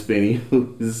Marcus Finney,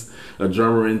 who's a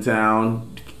drummer in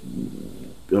town,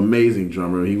 amazing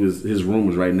drummer. His room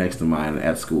was right next to mine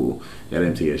at school at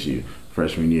MTSU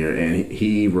freshman year, and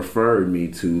he referred me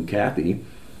to Kathy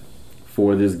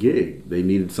for this gig. They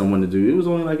needed someone to do. It was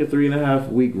only like a 3.5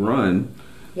 week run."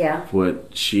 Yeah.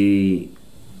 But she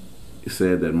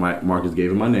said that Marcus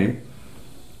gave him my name,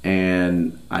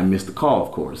 and I missed the call,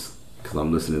 of course, because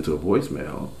I'm listening to a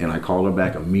voicemail. And I called her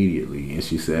back immediately, and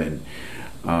she said,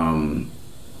 "Thank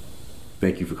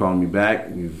you for calling me back.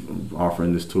 I'm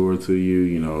offering this tour to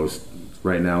you.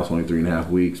 Right now it's only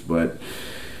 3.5 weeks, but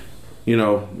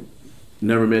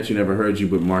never met you, never heard you,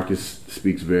 but Marcus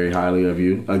speaks very highly of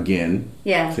you. Again,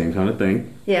 Yeah. same kind of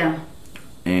thing." Yeah.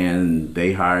 And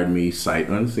they hired me sight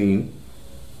unseen.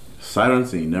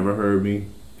 Never heard me,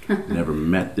 never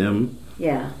met them.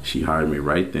 Yeah. She hired me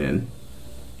right then.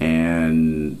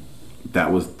 And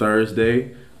that was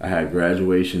Thursday. I had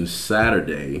graduation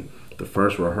Saturday. The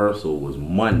first rehearsal was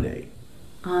Monday.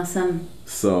 Awesome.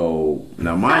 So,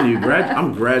 now mind you,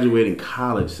 I'm graduating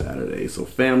college Saturday. So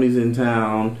family's in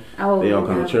town. Oh, they all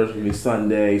come to church with me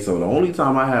Sunday. So the only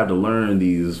time I have to learn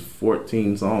these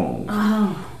 14 songs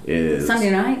is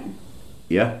Sunday night?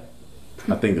 Yeah.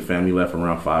 I think the family left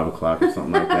around 5 o'clock or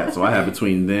something like that. So I have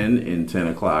between then and 10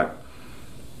 o'clock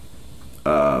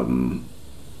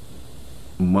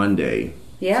Monday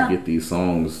to get these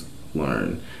songs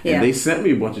learned. Yeah. And they sent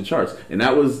me a bunch of charts. And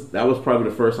that was probably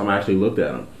the first time I actually looked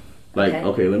at them. Like,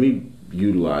 okay, let me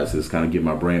utilize this, kind of give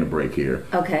my brain a break here.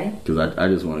 Okay. Because I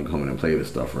just want to come in and play this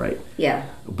stuff right. Yeah.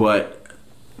 But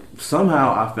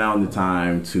somehow I found the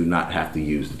time to not have to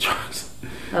use the charts.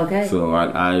 Okay. So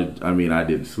I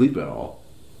didn't sleep at all.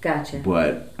 Gotcha.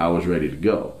 But I was ready to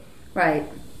go. Right.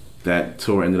 That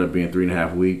tour ended up being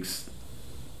 3.5 weeks.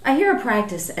 I hear a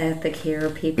practice ethic here,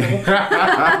 people.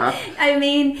 I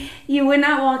mean, you would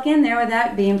not walk in there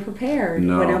without being prepared.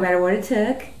 No. No matter what it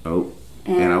took. Oh.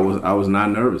 And I was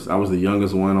not nervous. I was the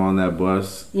youngest one on that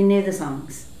bus. You knew the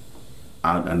songs.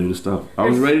 I knew the stuff. I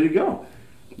was ready to go.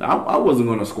 I wasn't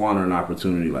going to squander an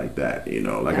opportunity like that,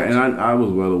 Gotcha. And I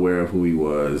was well aware of who he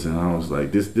was, and I was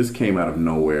like, this came out of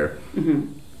nowhere.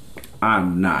 Mm-hmm.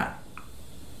 I'm not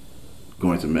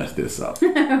going to mess this up.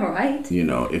 Right.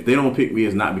 If they don't pick me,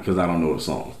 it's not because I don't know the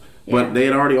songs. Yeah. But they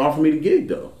had already offered me the gig,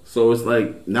 though. So it's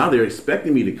like now they're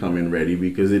expecting me to come in ready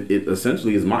because it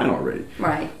essentially is mine already.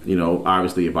 Right. You know,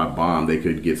 obviously if I bomb, they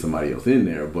could get somebody else in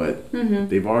there, but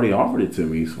they've already offered it to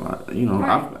me.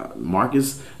 So,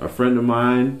 Marcus, a friend of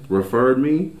mine, referred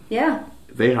me. Yeah.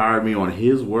 They hired me on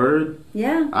his word.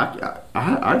 Yeah.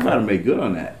 I got to make good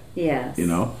on that. Yes. You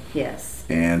know? Yes.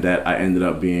 And that I ended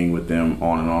up being with them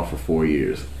on and off for 4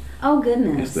 years. Oh,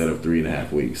 goodness. Instead of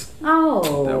 3.5 weeks.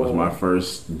 Oh. That was my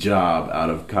first job out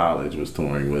of college, was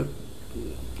touring with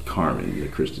Carmen, the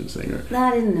Christian singer.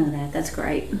 I didn't know that. That's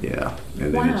great. Yeah.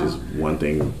 And then it just, one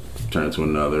thing turned to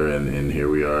another, and here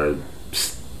we are.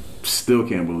 Still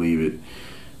can't believe it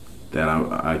that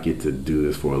I get to do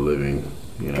this for a living.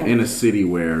 You know, in a city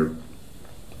where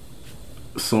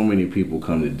so many people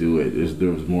come to do it.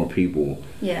 There's more people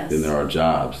than there are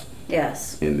jobs.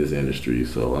 Yes. In this industry,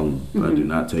 so I do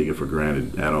not take it for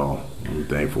granted at all. I'm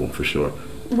thankful for sure.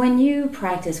 When you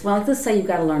practice, well, let's say you've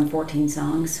got to learn 14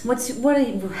 songs. What do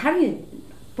you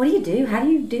do? How do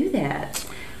you do that?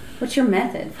 What's your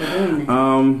method for doing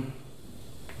that?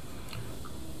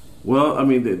 Well, I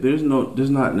mean, there's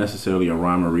not necessarily a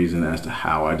rhyme or reason as to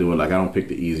how I do it. Like, I don't pick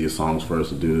the easiest songs first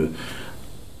to do it.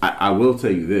 I will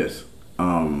tell you this.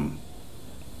 One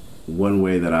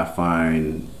way that I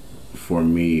find for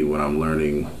me when I'm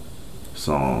learning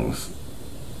songs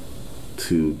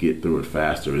to get through it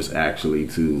faster is actually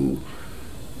to,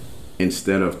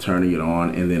 instead of turning it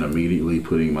on and then immediately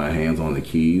putting my hands on the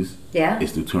keys,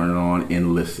 is to turn it on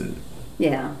and listen.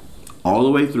 Yeah. All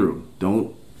the way through.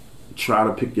 Don't try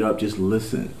to pick it up, just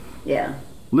listen. Yeah.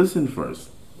 Listen first.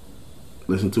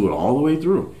 Listen to it all the way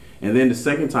through. And then the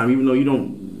second time, even though you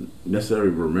don't necessarily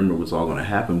remember what's all going to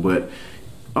happen, but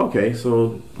okay,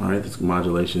 so, all right, this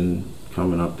modulation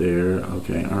coming up there.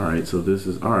 Okay, all right, so this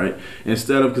is, all right.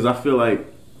 Instead of, because I feel like,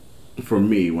 for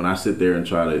me, when I sit there and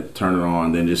try to turn it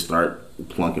on, then just start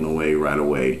plunking away right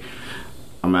away,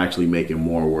 I'm actually making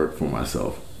more work for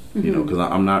myself. You know, because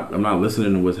I'm not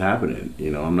listening to what's happening. You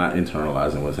know, I'm not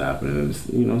internalizing what's happening. And it's,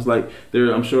 you know, it's like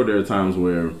I'm sure there are times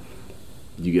where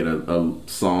you get a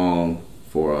song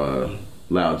for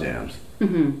Loud Jams,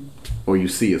 or you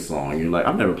see a song, you're like,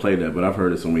 I've never played that, but I've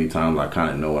heard it so many times, I kind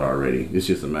of know it already. It's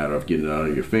just a matter of getting it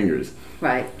under your fingers.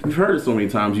 Right. You've heard it so many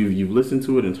times, you've listened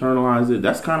to it, internalized it.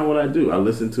 That's kind of what I do. I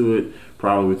listen to it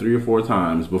probably 3 or 4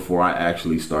 times before I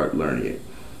actually start learning it,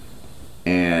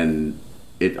 and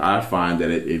I find that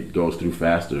it goes through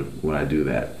faster when I do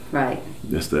that. Right.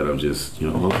 Instead of just,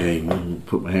 okay,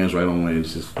 put my hands right on it.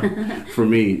 It's just, for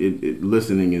me,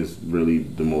 listening is really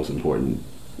the most important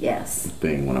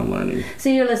thing when I'm learning. So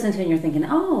you're listening to it and you're thinking,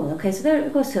 oh, okay, so there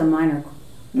it goes to a minor.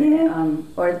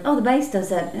 Or the bass does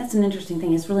that. That's an interesting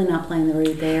thing. It's really not playing the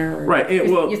root there. Or right.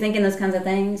 You're thinking those kinds of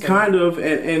things? Kind of.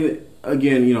 And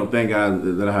again, thank God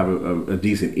that I have a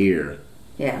decent ear.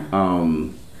 Yeah.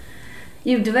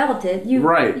 You've developed it. You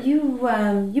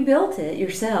built it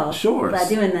yourself. Sure. By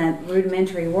doing that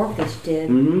rudimentary work that you did.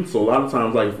 Mm-hmm. So a lot of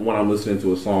times, like when I'm listening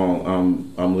to a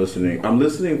song, I'm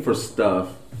listening for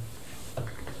stuff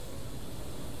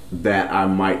that I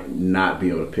might not be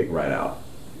able to pick right out.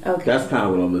 Okay. That's kind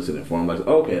of what I'm listening for. I'm like,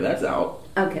 okay, that's out.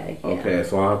 Okay. Okay, yeah.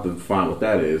 So I'll have to find what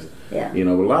that is. Yeah. But a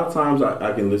lot of times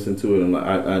I can listen to it and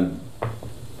I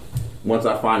once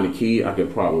I find the key, I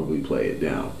could probably play it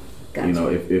down. Gotcha.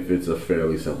 If it's a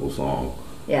fairly simple song.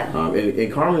 Yeah.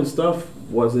 And Carmen's stuff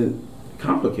wasn't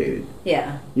complicated.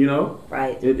 Yeah.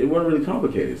 Right. It wasn't really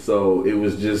complicated. So it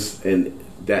was just, and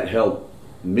that helped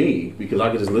me because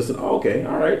I could just listen. Oh, okay,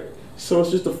 all right. So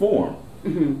it's just a form.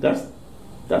 Mm-hmm. That's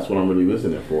what I'm really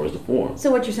listening for, is the form.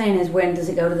 So what you're saying is, when does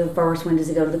it go to the verse? When does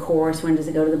it go to the chorus? When does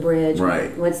it go to the bridge?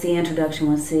 Right. What's the introduction?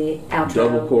 What's the outro?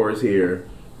 Double chorus here.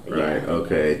 Yeah. Right.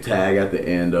 Okay. Tag at the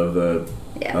end of the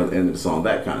end of the song.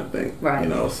 That kind of thing. Right.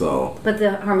 So. But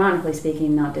harmonically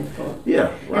speaking, not difficult.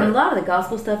 Yeah. Right. And a lot of the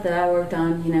gospel stuff that I worked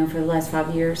on, for the last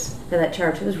 5 years for that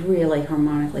church, it was really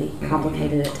harmonically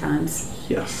complicated at times.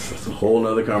 Yes, that's a whole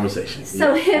other conversation.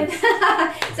 So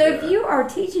if you are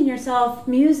teaching yourself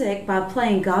music by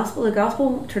playing the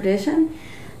gospel tradition,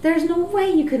 there's no way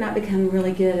you could not become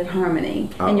really good at harmony,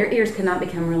 and your ears could not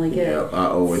become really good. Yeah, I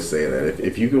always say that.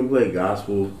 If you can play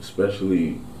gospel,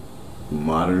 especially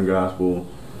modern gospel,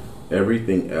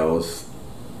 everything else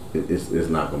is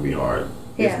not going to be hard.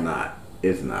 Yeah.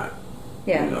 It's not.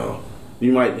 Yeah.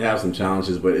 You might have some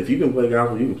challenges, but if you can play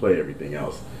gospel, you can play everything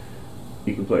else.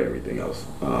 You can play everything else.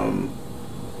 I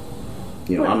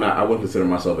wouldn't consider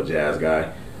myself a jazz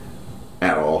guy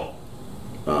at all.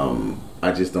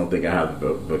 I just don't think I have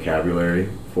the vocabulary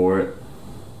for it.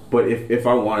 But if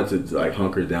I wanted to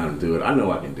hunker down and do it, I know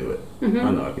I can do it. Mm-hmm.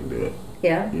 I know I can do it.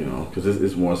 Yeah. Because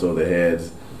it's more so the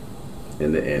heads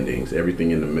and the endings. Everything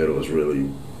in the middle is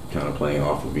really kind of playing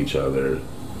off of each other.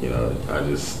 You know, I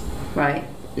just, Right.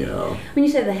 you know. When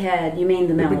you say the head, you mean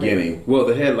the melody? The beginning. Well,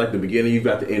 the head, like the beginning, you've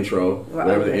got the intro, Right,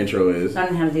 whatever okay. the intro is. I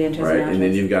don't know how to do intros Right, and and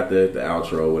then outros. you've got the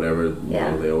outro, whatever. You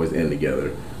Yeah. know, they always end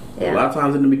together. Yeah. A lot of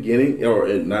times in the beginning, or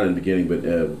not in the beginning, but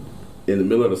in the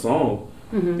middle of the song,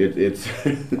 it's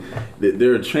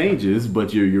there are changes,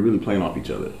 but you're really playing off each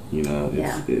other. You know,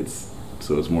 it's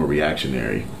so it's more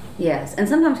reactionary. Yes, and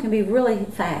sometimes can be really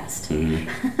fast.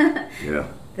 Yeah,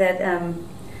 That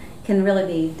can really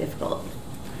be difficult.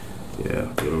 yeah,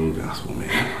 good old gospel, man.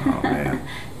 Oh man.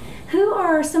 Who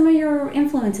are some of your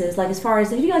influences? Like, as far as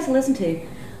who do you like to listen to?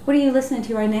 What are you listening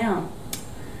to right now?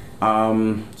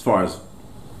 As far as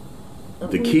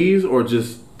the keys or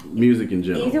just music in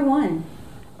general? Either one.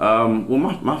 Well,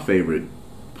 my favorite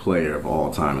player of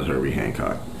all time is Herbie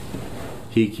Hancock.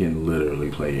 He can literally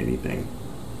play anything.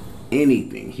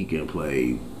 Anything. He can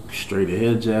play straight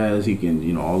ahead jazz. He can,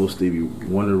 you know, all those Stevie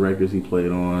Wonder records he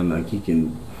played on. Like, he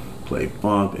can play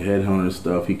funk, the Headhunter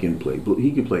stuff. He can play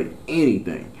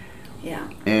anything. Yeah.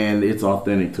 And it's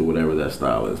authentic to whatever that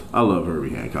style is. I love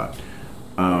Herbie Hancock.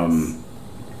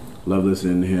 Love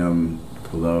listening to him.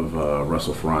 Love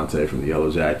Russell Ferrante from the Yellow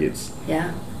Jackets.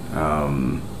 Yeah.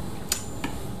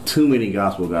 Too many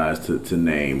gospel guys to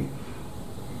name.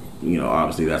 You know,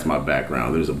 obviously that's my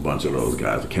background. There's a bunch of those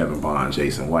guys: Kevin Bond,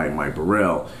 Jason White, Mike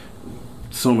Burrell.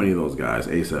 So many of those guys.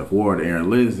 Asaph Ward,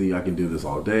 Aaron Lindsey. I can do this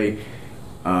all day.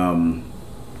 But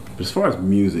as far as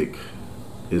music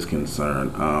is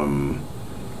concerned,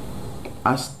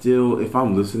 I still, if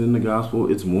I'm listening to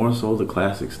gospel, it's more so the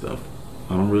classic stuff.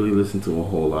 I don't really listen to a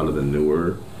whole lot of the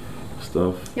newer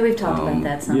stuff. Yeah, we've talked about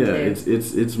that some too.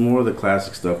 It's more the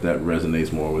classic stuff that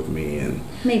resonates more with me. And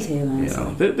Me too, honestly.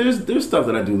 you know, there's stuff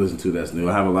that I do listen to that's new.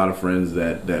 I have a lot of friends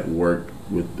that work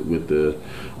with the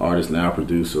artists now,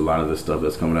 produce a lot of the stuff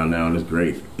that's coming out now, and it's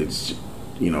great. It's,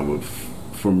 you know,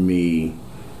 for me,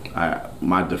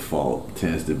 my default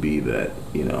tends to be that,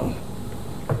 you know,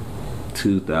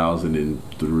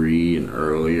 2003 and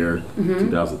earlier,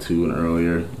 2002 and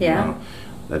earlier. Yeah. You know,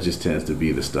 that just tends to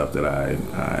be the stuff that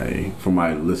I for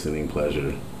my listening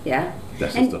pleasure. Yeah.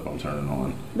 That's the stuff I'm turning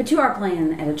on. But you are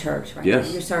playing at a church, right? Yes.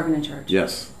 Now. You're serving a church.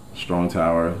 Yes. Strong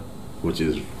Tower, which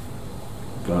is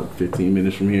about 15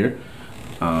 minutes from here.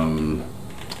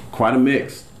 Quite a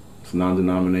mix. It's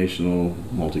non-denominational,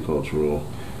 multicultural,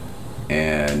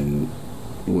 and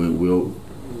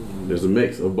there's a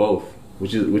mix of both,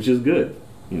 which is good.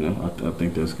 You know, I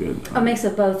think that's good. A mix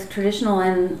of both traditional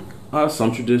and...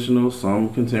 Some traditional,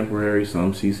 some contemporary,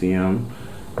 some CCM.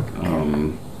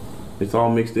 It's all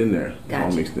mixed in there. Gotcha.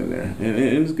 All mixed in there, and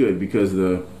it's good because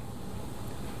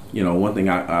one thing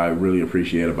I really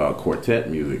appreciate about quartet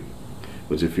music,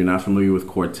 which if you're not familiar with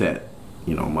quartet,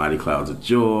 you know, Mighty Clouds of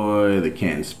Joy, the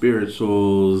Canton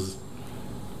Spirituals,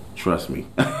 trust me,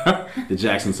 the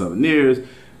Jackson Southerneers,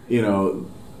 you know,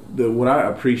 what I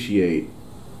appreciate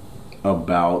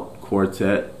about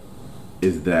quartet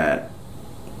is that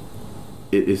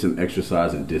it's an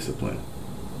exercise in discipline,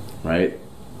 right?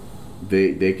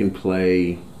 They can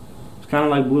play. It's kind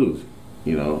of like blues,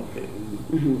 you know.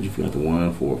 You've got the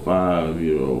 1, 4, 5,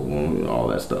 you know, all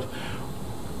that stuff,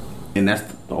 and that's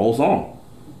the whole song.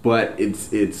 But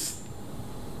it's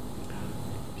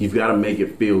you've got to make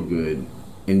it feel good,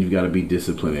 and you've got to be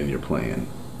disciplined in your playing.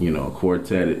 You know,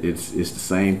 quartet, it's the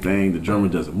same thing. The drummer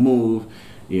doesn't move,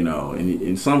 you know,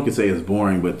 and some could say it's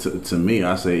boring, but to me,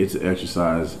 I say it's an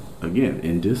exercise, again,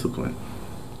 in discipline.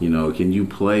 You know, can you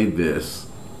play this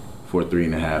for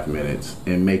 3.5 minutes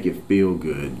and make it feel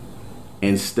good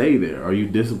and stay there? Are you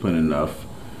disciplined enough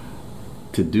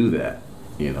to do that?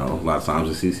 You know, a lot of times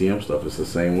the CCM stuff is the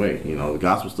same way. You know, the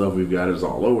gospel stuff we've got is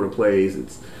all over the place.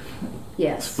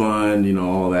 It's fun, you know,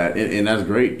 all that. And that's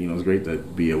great. You know, it's great to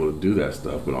be able to do that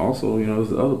stuff. But also, you know, there's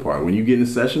the other part. When you get in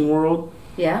the session world,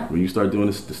 when you start doing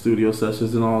the studio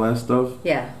sessions and all that stuff,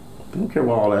 I don't care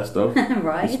about all that stuff.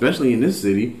 Right. Especially in this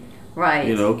city. Right.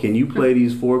 You know, can you play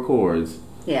these 4 chords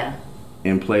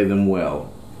and play them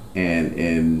well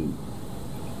and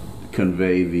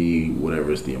convey the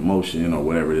emotion or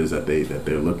whatever it is that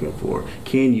they're looking for?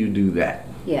 Can you do that?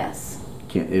 Yes.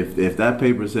 If that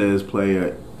paper says play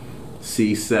a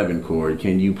C7 chord,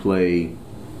 can you play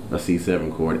a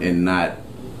C7 chord and not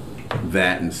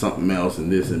that and something else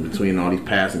and this in between all these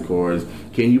passing chords?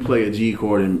 Can you play a G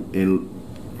chord and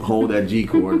hold that G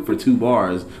chord for 2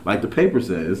 bars like the paper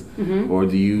says, or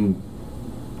do you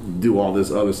do all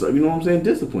this other stuff? You know what I'm saying?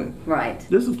 Discipline. Right.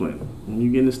 Discipline. When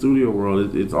you get in the studio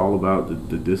world, it's all about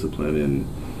the discipline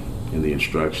and the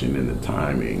instruction and the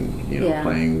timing. You know,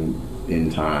 playing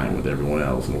in time with everyone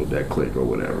else and with that click or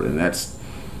whatever. And that's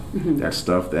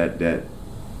stuff that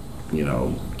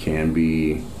can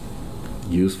be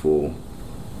useful,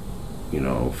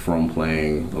 from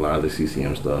playing a lot of the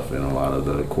CCM stuff and a lot of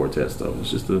the quartet stuff.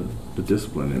 It's just the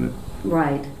discipline in it.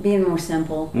 Right, being more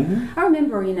simple. Mm-hmm. I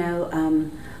remember,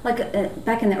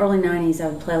 back in the early 90s, I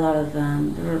would play a lot of,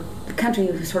 the country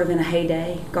was sort of in a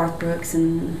heyday, Garth Brooks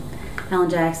and Alan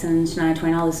Jackson, Shania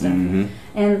Twain, all this stuff. Mm-hmm.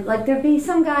 And, there'd be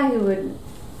some guy who would,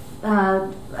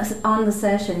 on the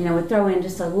session, would throw in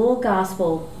just a little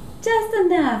gospel, just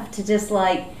enough to just,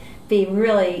 be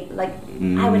really,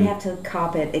 I would have to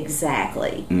cop it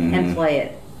exactly and play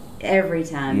it every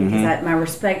time because my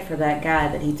respect for that guy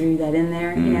that he threw that in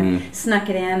there, snuck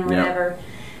it in, whatever,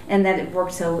 and that it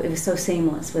worked it was so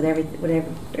seamless with whatever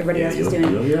everybody else was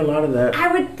doing. You'll hear a lot of that.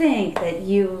 I would think that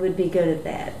you would be good at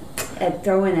that, at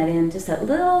throwing that in, just a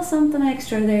little something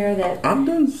extra there. That I've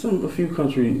done a few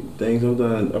country things.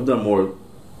 I've done more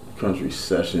country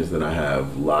sessions than I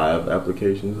have live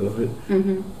applications of it.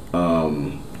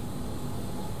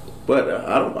 But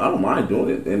I don't mind doing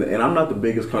it, and I'm not the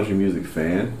biggest country music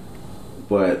fan,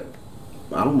 but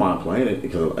I don't mind playing it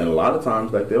because and a lot of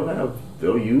times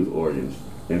they'll use organs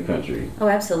in country. Oh,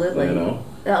 absolutely.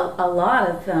 A lot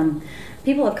of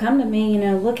people have come to me,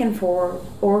 looking for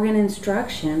organ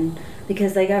instruction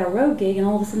because they got a road gig and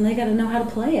all of a sudden they got to know how to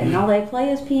play it, and all they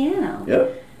play is piano.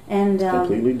 Yep. And it's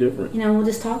completely different. We'll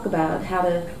just talk about how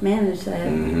to manage that.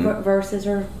 Verses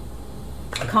are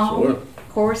calm,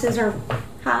 choruses are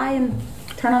high, and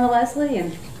turn on the Leslie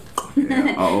and.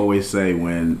 I always say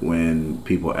when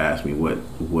people ask me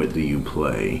what do you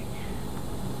play,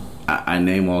 I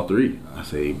name all three. I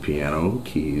say piano,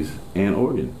 keys, and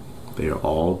organ. They are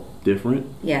all different.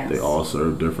 Yes. They all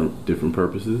serve different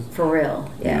purposes. For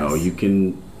real. Yes.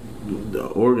 The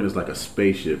organ is like a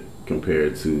spaceship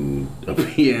compared to a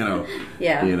piano.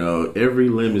 Yeah. Every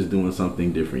limb is doing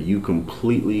something different. You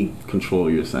completely control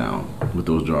your sound with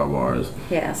those drawbars.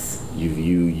 Yes. You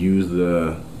use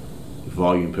the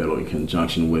volume pedal in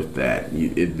conjunction with that.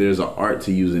 There's an art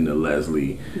to using the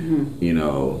Leslie.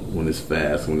 When it's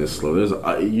fast, when it's slow.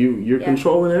 You're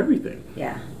controlling everything.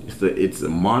 Yeah. It's a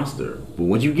monster. But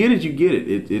once you get it, you get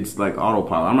it. It's like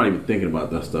autopilot. I'm not even thinking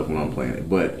about that stuff when I'm playing it.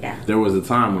 But there was a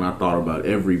time when I thought about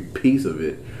every piece of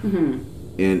it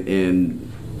and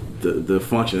the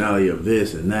functionality of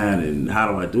this and that and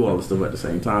how do I do all this stuff at the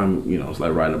same time. It's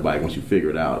like riding a bike. Once you figure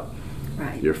it out,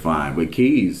 right, you're fine. But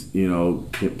keys,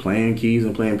 playing keys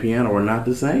and playing piano are not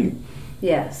the same.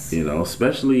 Yes.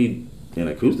 Especially an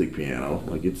acoustic piano.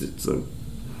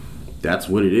 That's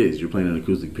what it is. You're playing an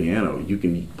acoustic piano. You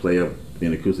can play an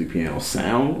acoustic piano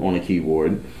sound on a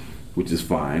keyboard, which is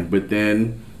fine. But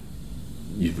then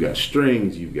you've got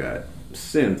strings, you've got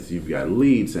synths, you've got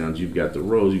lead sounds, you've got the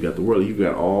rose, you've got the whirl, you've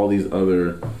got all these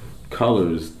other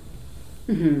colors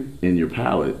in your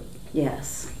palette.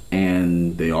 Yes.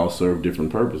 And they all serve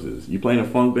different purposes. You playing in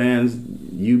funk bands,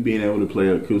 you being able to play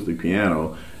acoustic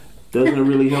piano doesn't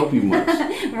really help you much.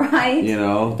 Right.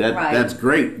 That's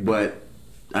great, but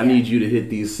I need you to hit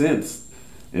these synths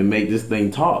and make this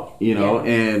thing talk,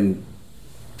 and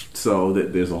so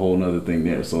there's a whole nother thing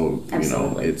there. So,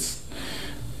 Absolutely. It's,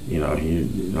 you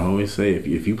always say,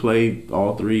 if you play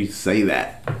all three, say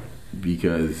that,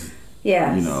 because,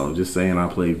 just saying I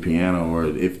play piano, or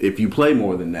if you play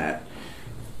more than that,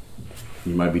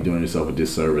 you might be doing yourself a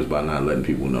disservice by not letting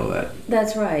people know that.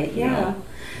 That's right, yeah.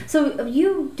 So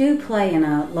you do play in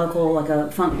a local,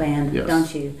 a funk band,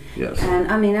 don't you? Yes. And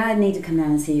I need to come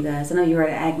down and see you guys. I know you were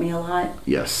at Acme a lot.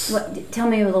 Yes. Tell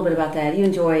me a little bit about that. You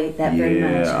enjoy that very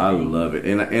much. Yeah, I love it.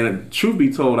 And truth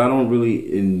be told, I don't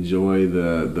really enjoy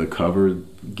the cover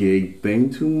gig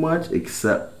thing too much,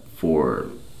 except for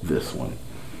this one.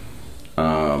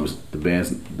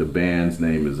 The band's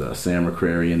name is Sam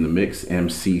McCrary and the Mix,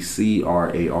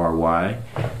 MCCRARY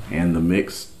and the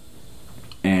Mix.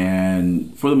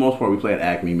 And for the most part, we play at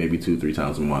Acme maybe 2-3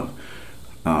 times a month.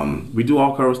 We do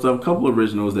all cover stuff, a couple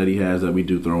originals that he has that we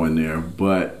do throw in there,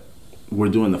 but we're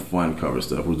doing the fun cover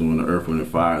stuff. We're doing the Earth, Wind &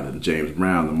 Fire, the James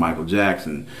Brown, the Michael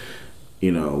Jackson.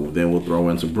 Then we'll throw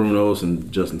in some Brunos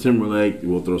and Justin Timberlake.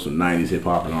 We'll throw some 90s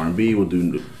hip-hop and R&B. We'll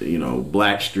do,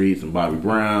 Blackstreet and Bobby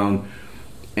Brown.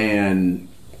 And,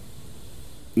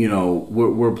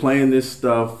 we're playing this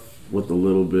stuff with a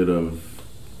little bit of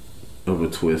a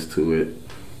twist to it.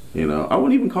 I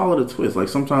wouldn't even call it a twist. Like,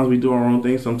 sometimes we do our own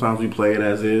thing, sometimes we play it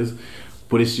as is,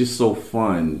 but it's just so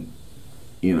fun,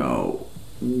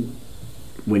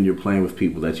 when you're playing with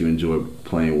people that you enjoy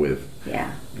playing with.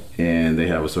 Yeah. And they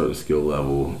have a certain skill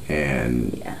level,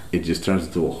 and it just turns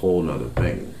into a whole nother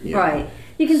thing. Right.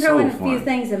 You can throw in a few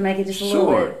things that make it just a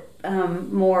little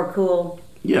bit more cool.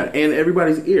 Yeah, and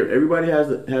everybody's ear. Everybody has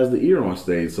the ear on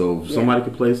stage, so somebody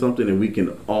can play something and we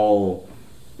can all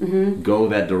go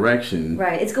that direction.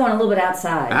 Right, it's going a little bit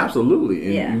outside.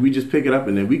 Absolutely, and we just pick it up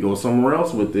and then we go somewhere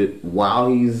else with it while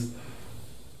he's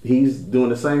doing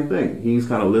the same thing. He's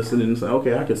kind of listening and saying,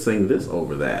 okay, I can sing this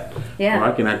over that. Yeah.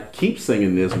 Or I keep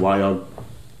singing this while y'all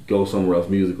go somewhere else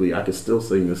musically. I can still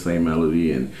sing the same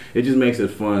melody, and it just makes it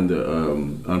fun, the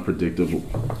unpredictable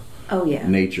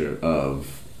nature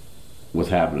of what's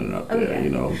happening up there, you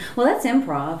know. Well, that's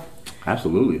improv.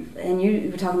 Absolutely. And you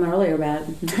were talking about earlier about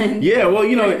yeah, well,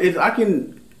 you know,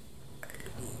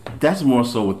 that's more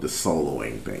so with the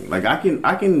soloing thing. Like I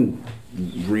can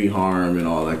reharm and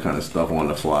all that kind of stuff on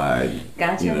the fly.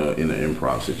 Gotcha. You know, in an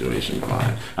improv situation,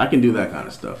 fine. I can do that kind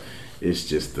of stuff. It's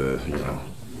just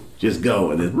just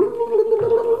go and then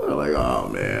like, oh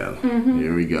man,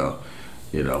 here we go.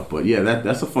 You know, but yeah,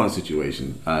 that's a fun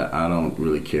situation. I don't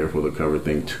really care for the cover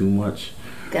thing too much.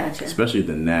 Gotcha. Especially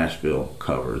the Nashville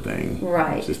cover thing.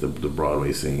 Right. It's just the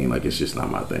Broadway scene. Like, it's just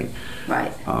not my thing.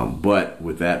 Right. But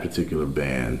with that particular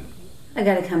band, I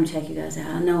gotta come check you guys out.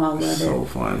 I know I'll love it. So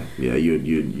fun. Yeah, you'd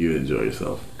enjoy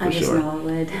yourself. For I just sure. know I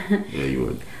would. Yeah, you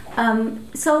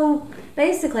would. So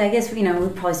basically, I guess we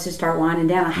probably should start winding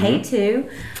down. I hate to,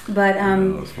 but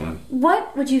that's fun.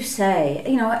 What would you say?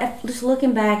 Just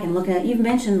looking back and looking at, you've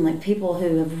mentioned like people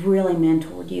who have really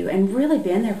mentored you and really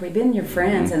been there for you, been your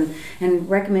friends and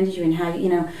recommended you, and how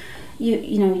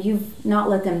you've not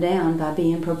let them down by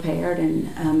being prepared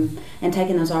and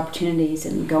taking those opportunities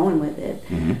and going with it.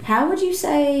 How would you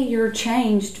say you're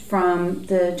changed from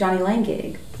the Johnny Lane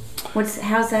gig?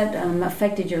 How's that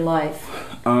affected your life?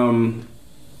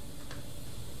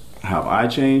 Have I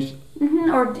changed?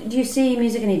 Or do you see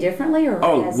music any differently? Or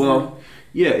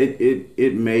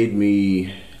it made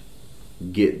me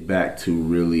get back to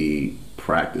really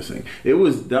practicing.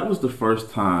 That was the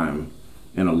first time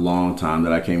in a long time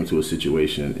that I came into a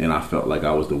situation and I felt like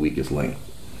I was the weakest link.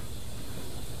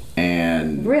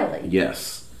 And really,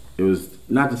 yes, it was.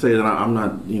 Not to say that I'm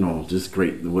not, just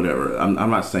great, whatever. I'm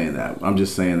not saying that. I'm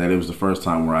just saying that it was the first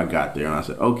time where I got there and I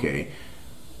said, okay,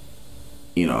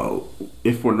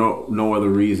 if for no other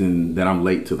reason that I'm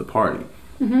late to the party.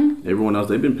 Everyone else,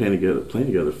 they've been playing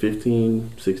together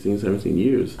 15, 16, 17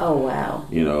 years. Oh, wow.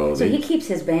 So he keeps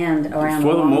his band around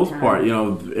for the most time. part.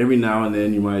 Every now and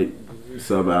then you might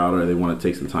sub out or they want to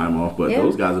take some time off, but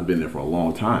those guys have been there for a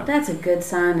long time. That's a good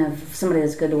sign of somebody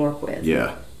that's good to work with.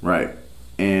 Yeah, right.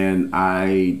 And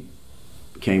I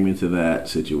came into that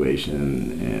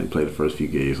situation and played the first few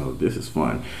gigs. Oh, this is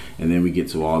fun. And then we get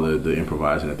to all the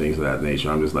improvising and things of that nature.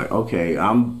 I'm just like, okay,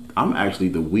 I'm actually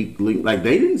the weak link. Like,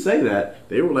 they didn't say that.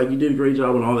 They were like, you did a great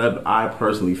job and all that. But I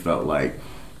personally felt like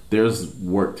there's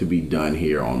work to be done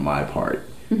here on my part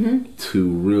to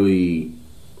really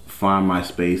find my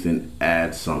space and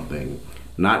add something.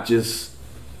 Not just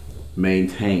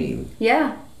maintain.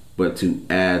 Yeah. But to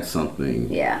add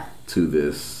something. Yeah. To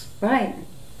this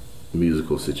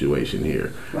musical situation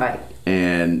here. Right.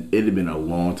 And it had been a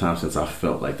long time since I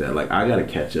felt like that. Like, I got to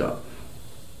catch up.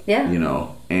 Yeah.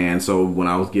 And so when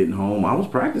I was getting home, I was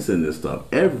practicing this stuff.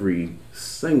 Every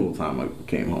single time I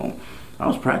came home, I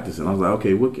was practicing. I was like,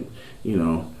 okay, what can,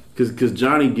 because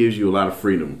Johnny gives you a lot of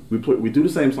freedom. We do the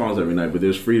same songs every night, but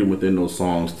there's freedom within those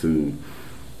songs to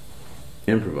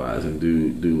improvise and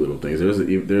do little things.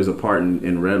 There's a part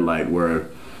in Red Light where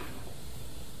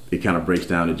it kind of breaks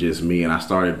down to just me, and I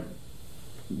started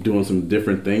doing some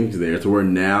different things there to where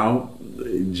now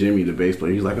Jimmy, the bass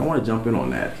player, he's like, I want to jump in on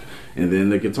that. And then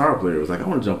the guitar player was like, I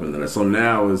want to jump into that. So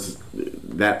now is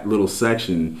that little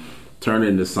section turned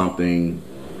into something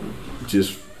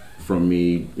just from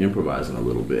me improvising a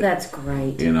little bit. That's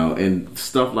great. And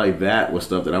stuff like that was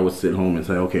stuff that I would sit home and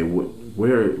say, okay,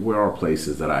 where are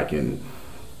places that I can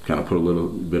kind of put a little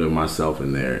bit of myself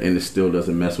in there, and it still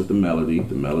doesn't mess with the melody.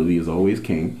 The melody is always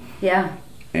king. Yeah.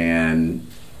 And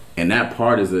that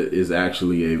part is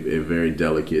actually a very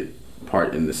delicate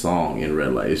part in the song in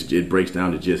Red Light. It breaks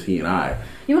down to just he and I.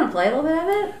 You want to play a little bit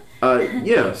of it?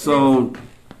 Yeah. So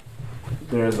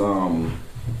there's so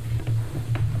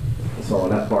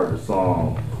in that part of the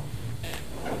song,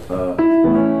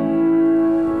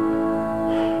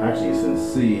 actually it's in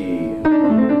C.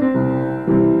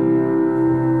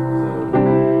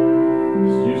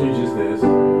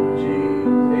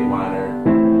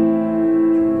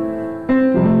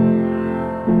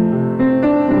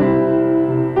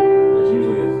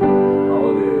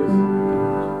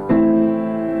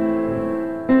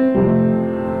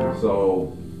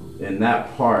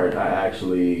 That part, I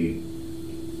actually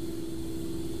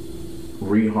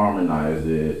reharmonized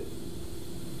it,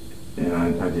 and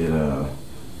I did a.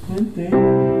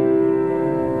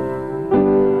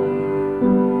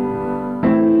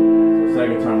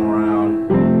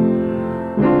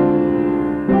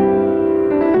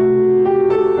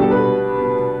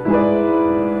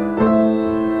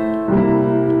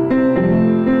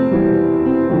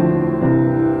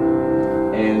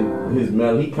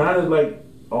 kind of like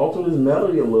altered his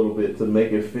melody a little bit to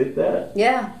make it fit that.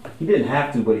 Yeah. He didn't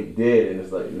have to, but he did, and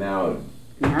it's like now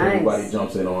everybody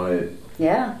jumps in on it.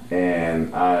 Yeah.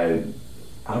 And I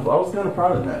was kind of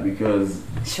proud of that because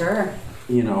sure,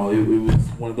 you know, it was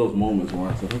one of those moments where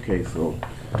I said, okay, so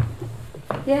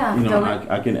yeah, you know,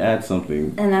 I can add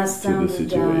something and that's to the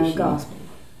situation. Gospel.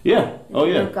 Yeah. Oh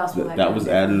yeah. Gospel that was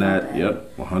adding that.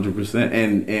 Yep.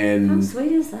 100%. And how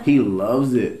sweet is that? He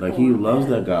loves it. Like he loves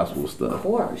that gospel stuff. Of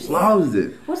course. Loves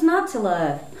it. What's not to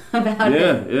love about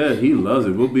it? Yeah. He loves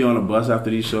it. We'll be on a bus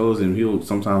after these shows, and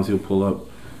sometimes he'll pull up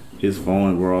his phone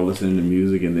and we're all listening to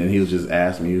music, and then he'll just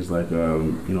ask me. He was like,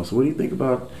 you know, so what do you think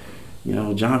about, you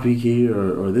know, John P. Key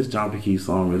or this John P. Key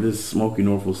song or this Smokey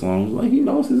Norfolk song? Like, he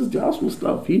knows his gospel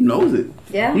stuff. He knows it.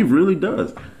 Yeah. He really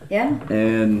does. Yeah.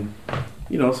 And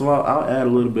you know, so I'll add a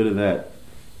little bit of that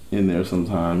in there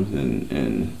sometimes,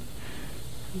 and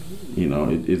you know,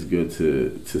 it's good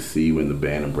to see when the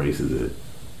band embraces it,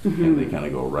 and they kind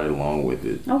of go right along with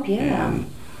it. Oh yeah,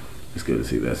 and it's good to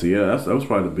see that. So yeah, that was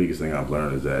probably the biggest thing I've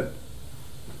learned is that,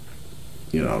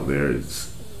 you know,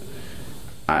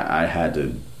 I had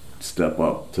to step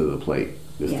up to the plate.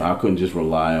 I couldn't just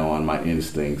rely on my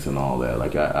instincts and all that.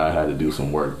 Like I had to do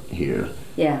some work here.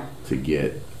 Yeah. To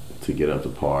get up to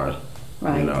par.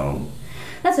 Right. You know,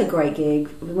 that's a great gig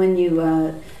when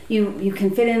you can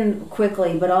fit in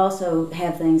quickly, but also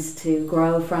have things to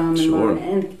grow from and sure.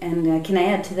 learn, and can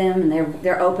add to them, and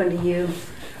they're open to you.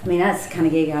 I mean, that's the kind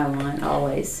of gig I want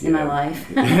always in my life.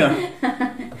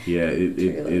 Yeah,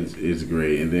 it's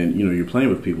great. And then, you know, you're playing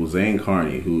with people. Zane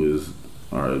Carney, who is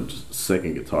our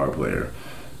second guitar player,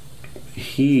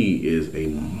 he is a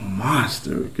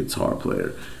monster guitar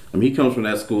player. I mean, he comes from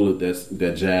that school,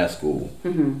 that jazz school.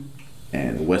 Mm-hmm.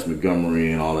 And West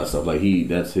Montgomery and all that stuff. Like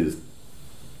that's his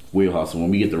wheelhouse. And when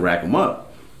we get to rack them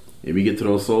up, if we get to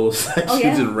those solo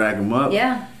sections and rack them up.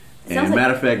 Yeah. And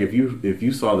matter of fact, if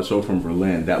you saw the show from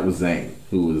Berlin, that was Zane,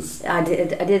 who was. I did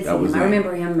see him. I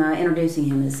remember him introducing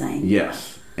him as Zane.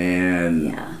 Yes,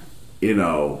 and you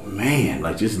know, man,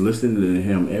 like just listening to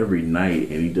him every night,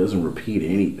 and he doesn't repeat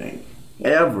anything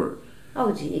ever.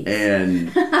 Oh, geez.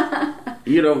 And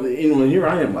you know, when here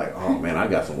I am, like, oh man, I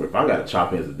got some work. I got to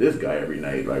chop heads with this guy every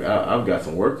night. Like I've got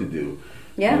some work to do.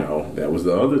 Yeah. You know, that was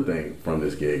the other thing from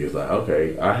this gig. Is like,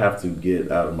 okay, I have to get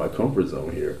out of my comfort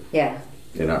zone here. Yeah.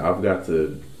 And I've got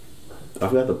to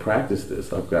practice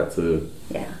this. I've got to.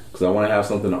 Yeah. Because I want to have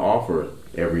something to offer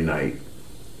every night.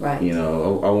 Right. You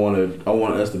know, I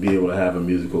want us to be able to have a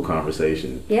musical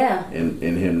conversation. Yeah. And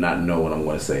him not know what I'm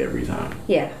going to say every time.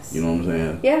 Yes. You know what I'm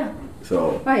saying? Yeah.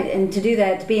 So. Right, and to do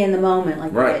that, to be in the moment,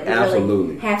 like right, that,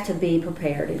 absolutely, really have to be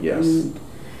prepared. Yes.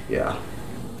 Yeah.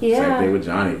 Same thing with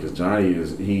Johnny, because Johnny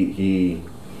is he.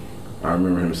 I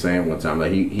remember him saying one time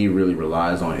that he really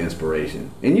relies on inspiration,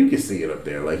 and you can see it up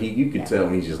there. Like you can tell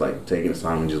when he's just like taking his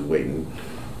time and just waiting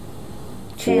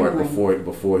for it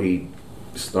before he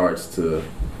starts to.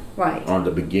 Right. On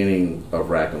the beginning of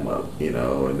Rack 'Em Up, you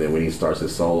know, and then when he starts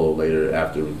his solo later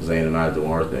after Zane and I do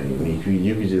our thing, and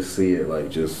you can just see it like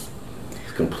just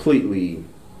completely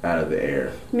out of the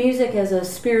air. Music as a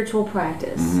spiritual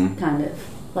practice, kind of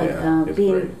like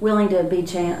being great. Willing to be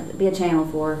a channel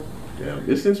for. Yeah,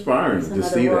 it's inspiring to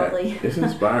see worldly. that. It's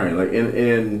inspiring, like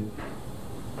and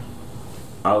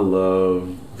I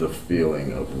love the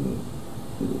feeling of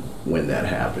when that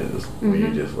happens, when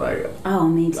you're just like, oh,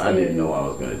 me too. I didn't know I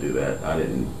was going to do that.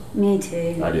 Me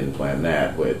too. I didn't plan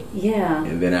that, but yeah.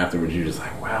 And then afterwards, you're just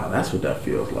like, wow, that's what that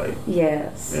feels like.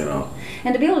 Yes. You know.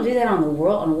 And to be able to do that on a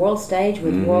world stage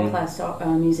with world-class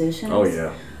musicians. Oh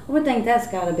yeah. I would think that's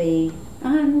got to be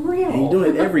unreal. And you're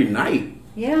doing it every night.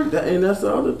 Yeah. And that's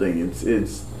the other thing.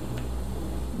 It's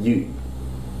you.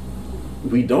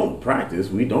 We don't practice.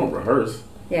 We don't rehearse.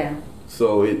 Yeah.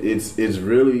 So it's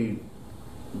really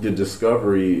the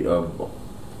discovery of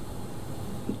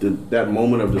that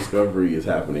moment of discovery is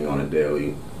happening on a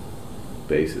daily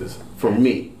basis for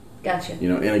me. Gotcha. You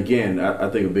know, and again, I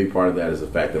think a big part of that is the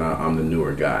fact that I'm the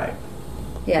newer guy.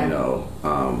 Yeah. You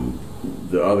know,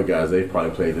 the other guys, they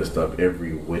probably played this stuff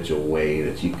every which way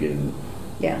that you can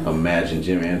imagine.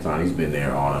 Jim Anton, he's been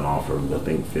there on and off for I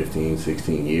think 15,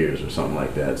 16 years or something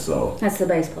like that. So that's the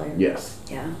bass player. Yes.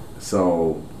 Yeah.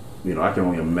 So, you know, I can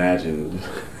only imagine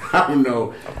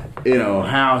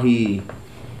how he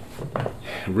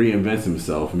reinvents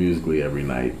himself musically every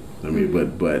night. I mean,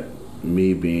 but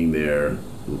me being there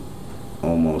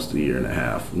almost a year and a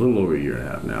half, a little over a year and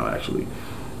a half now, actually.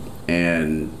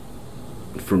 And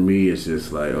for me, it's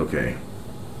just like, okay,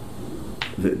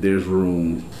 there's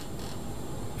room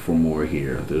for more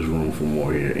here. There's room for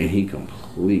more here. And he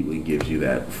completely gives you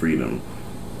that freedom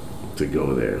to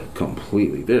go there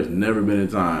completely. There's never been a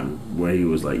time where he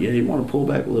was like, yeah, you want to pull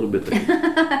back a little bit there.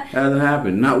 Hasn't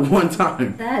happened. Not one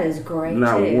time. That is great.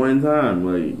 Not too. one time.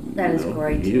 Like, that is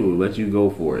great. He will let you go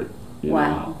for it.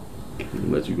 Wow. He'll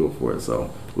let you go for it. So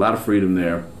a lot of freedom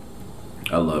there.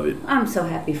 I love it. I'm so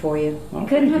happy for you. Oh,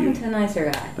 Couldn't thank happen you. to a nicer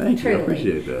guy. Thank Truly. you. I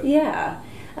appreciate that. Yeah.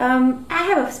 I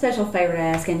have a special favor to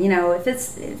ask, and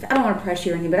if I don't want to pressure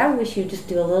you or anything, but I wish you'd just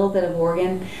do a little bit of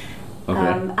organ.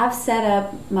 Okay. I've set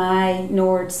up my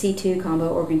Nord C2 combo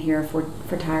organ here for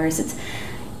Tyrus. It's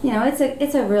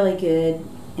it's a really good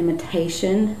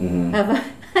imitation of a.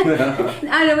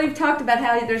 I know we've talked about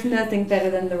how there's nothing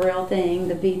better than the real thing,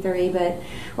 the B3,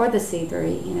 or the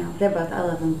C3. They're both. I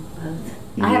love them both.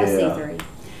 I have a C3,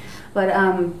 but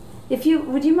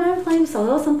would you mind playing just a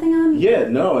little something on? Yeah,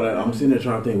 no, and I'm sitting there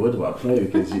trying to think, what do I play?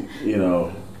 Because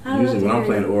usually when I'm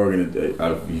playing organ,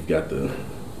 you've got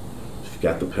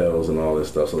the pedals and all this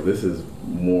stuff. So this is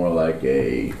more like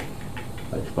if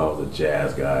I was a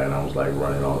jazz guy and I was like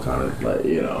running all kind of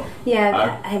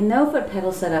Yeah, I have no foot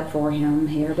pedal set up for him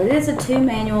here, but it is a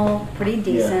 2-manual, pretty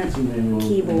decent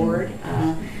keyboard.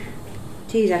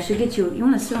 Geez, I should get you. You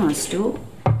want to sit on a stool?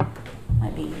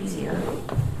 Might be easier.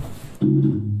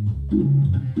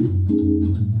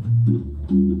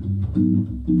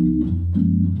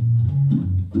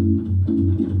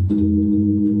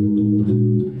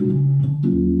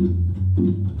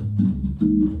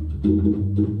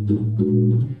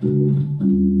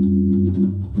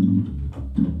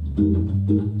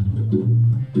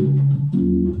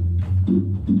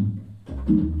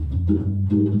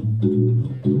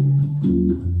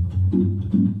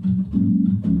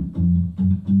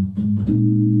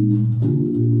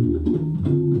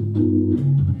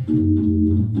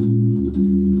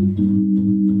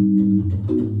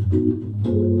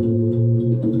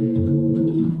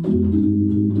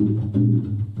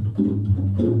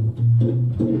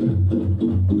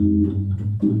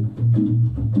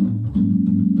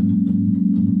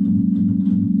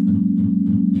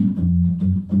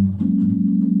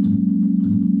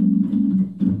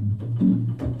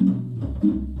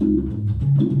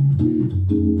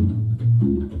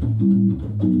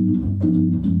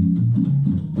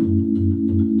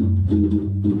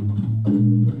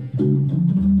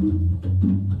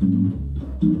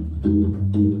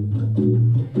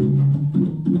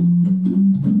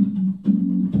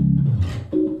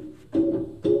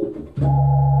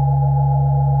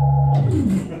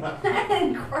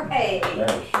 Great.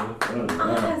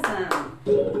 Awesome.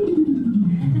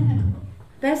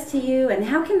 Best to you. And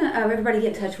how can everybody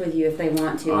get in touch with you if they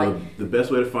want to? The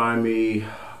best way to find me,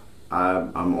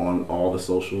 I'm on all the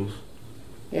socials.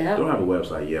 Yeah. I don't have a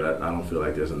website yet. I don't feel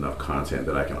like there's enough content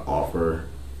that I can offer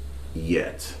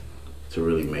yet to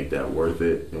really make that worth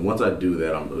it. And once I do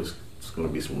that, it's going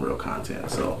to be some real content.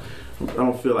 So I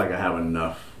don't feel like I have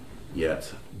enough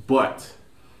yet. But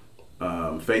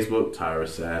Facebook,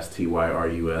 Tyrus Sass,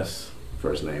 Tyrus,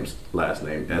 first name, last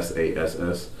name, Sass.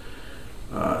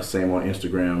 Same on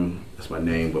Instagram. That's my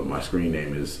name, but my screen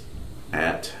name is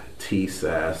at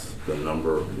TSASS, the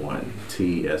number 1.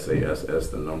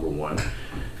 TSASS, the number 1.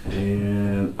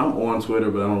 And I'm on Twitter,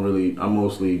 but I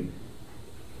mostly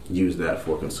use that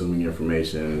for consuming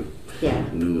information,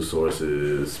 news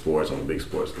sources, sports. I'm a big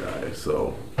sports guy,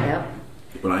 so. Yep.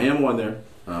 But I am on there.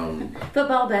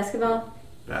 Football, basketball?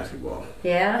 Basketball.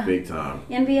 Yeah? Big time.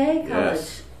 NBA, college?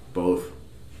 Yes, both.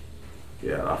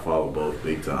 Yeah, I follow both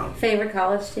big time. Favorite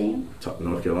college team?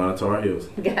 North Carolina Tar Heels.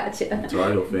 Gotcha.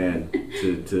 Tar Heel fan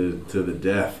to the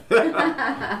death.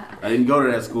 I didn't go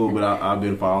to that school, but I've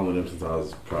been following them since I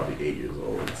was probably 8 years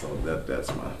old. So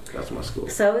that's my school.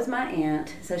 So is my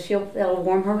aunt. So it'll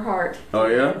warm her heart. Oh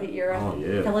yeah. That you're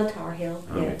a fellow Tar Heel.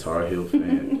 I'm a Tar Heel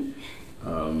fan.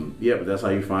 Yeah, but that's how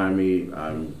you find me.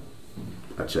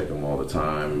 I check them all the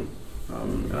time.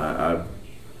 And I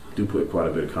do put quite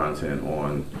a bit of content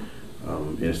on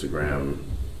Instagram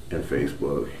and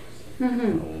Facebook,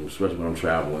 especially when I'm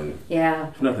traveling. Yeah.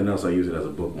 If nothing else, I use it as a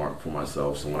bookmark for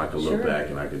myself, so when I can look back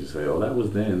and I can just say, "Oh, that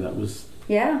was then. That was."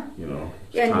 Yeah.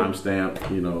 Timestamp.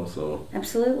 So.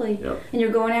 Absolutely. Yep. And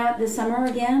you're going out this summer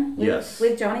again?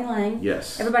 With Johnny Lang.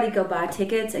 Yes. Everybody go buy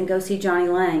tickets and go see Johnny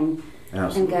Lang.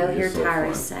 Absolutely. And go hear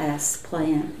Tyrus Sass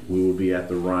playing. We will be at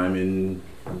the Ryman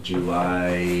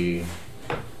July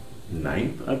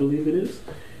 9th, I believe it is.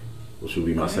 Which will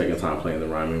be my second time playing the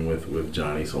Ryman with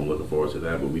Johnny, so I'm looking forward to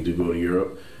that. But we do go to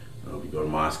Europe. We go to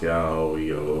Moscow. We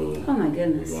go. Oh my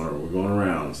goodness. We're going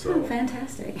around. So. Oh,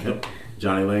 fantastic. Yep.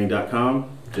 JohnnyLang.com.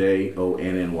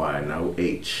 JONNY. No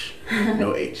H.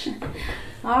 No H.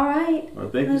 All right. Well,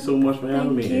 thank you so much for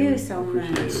having me. Thank you so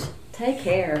much. Take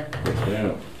care. Yes,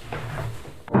 ma'am.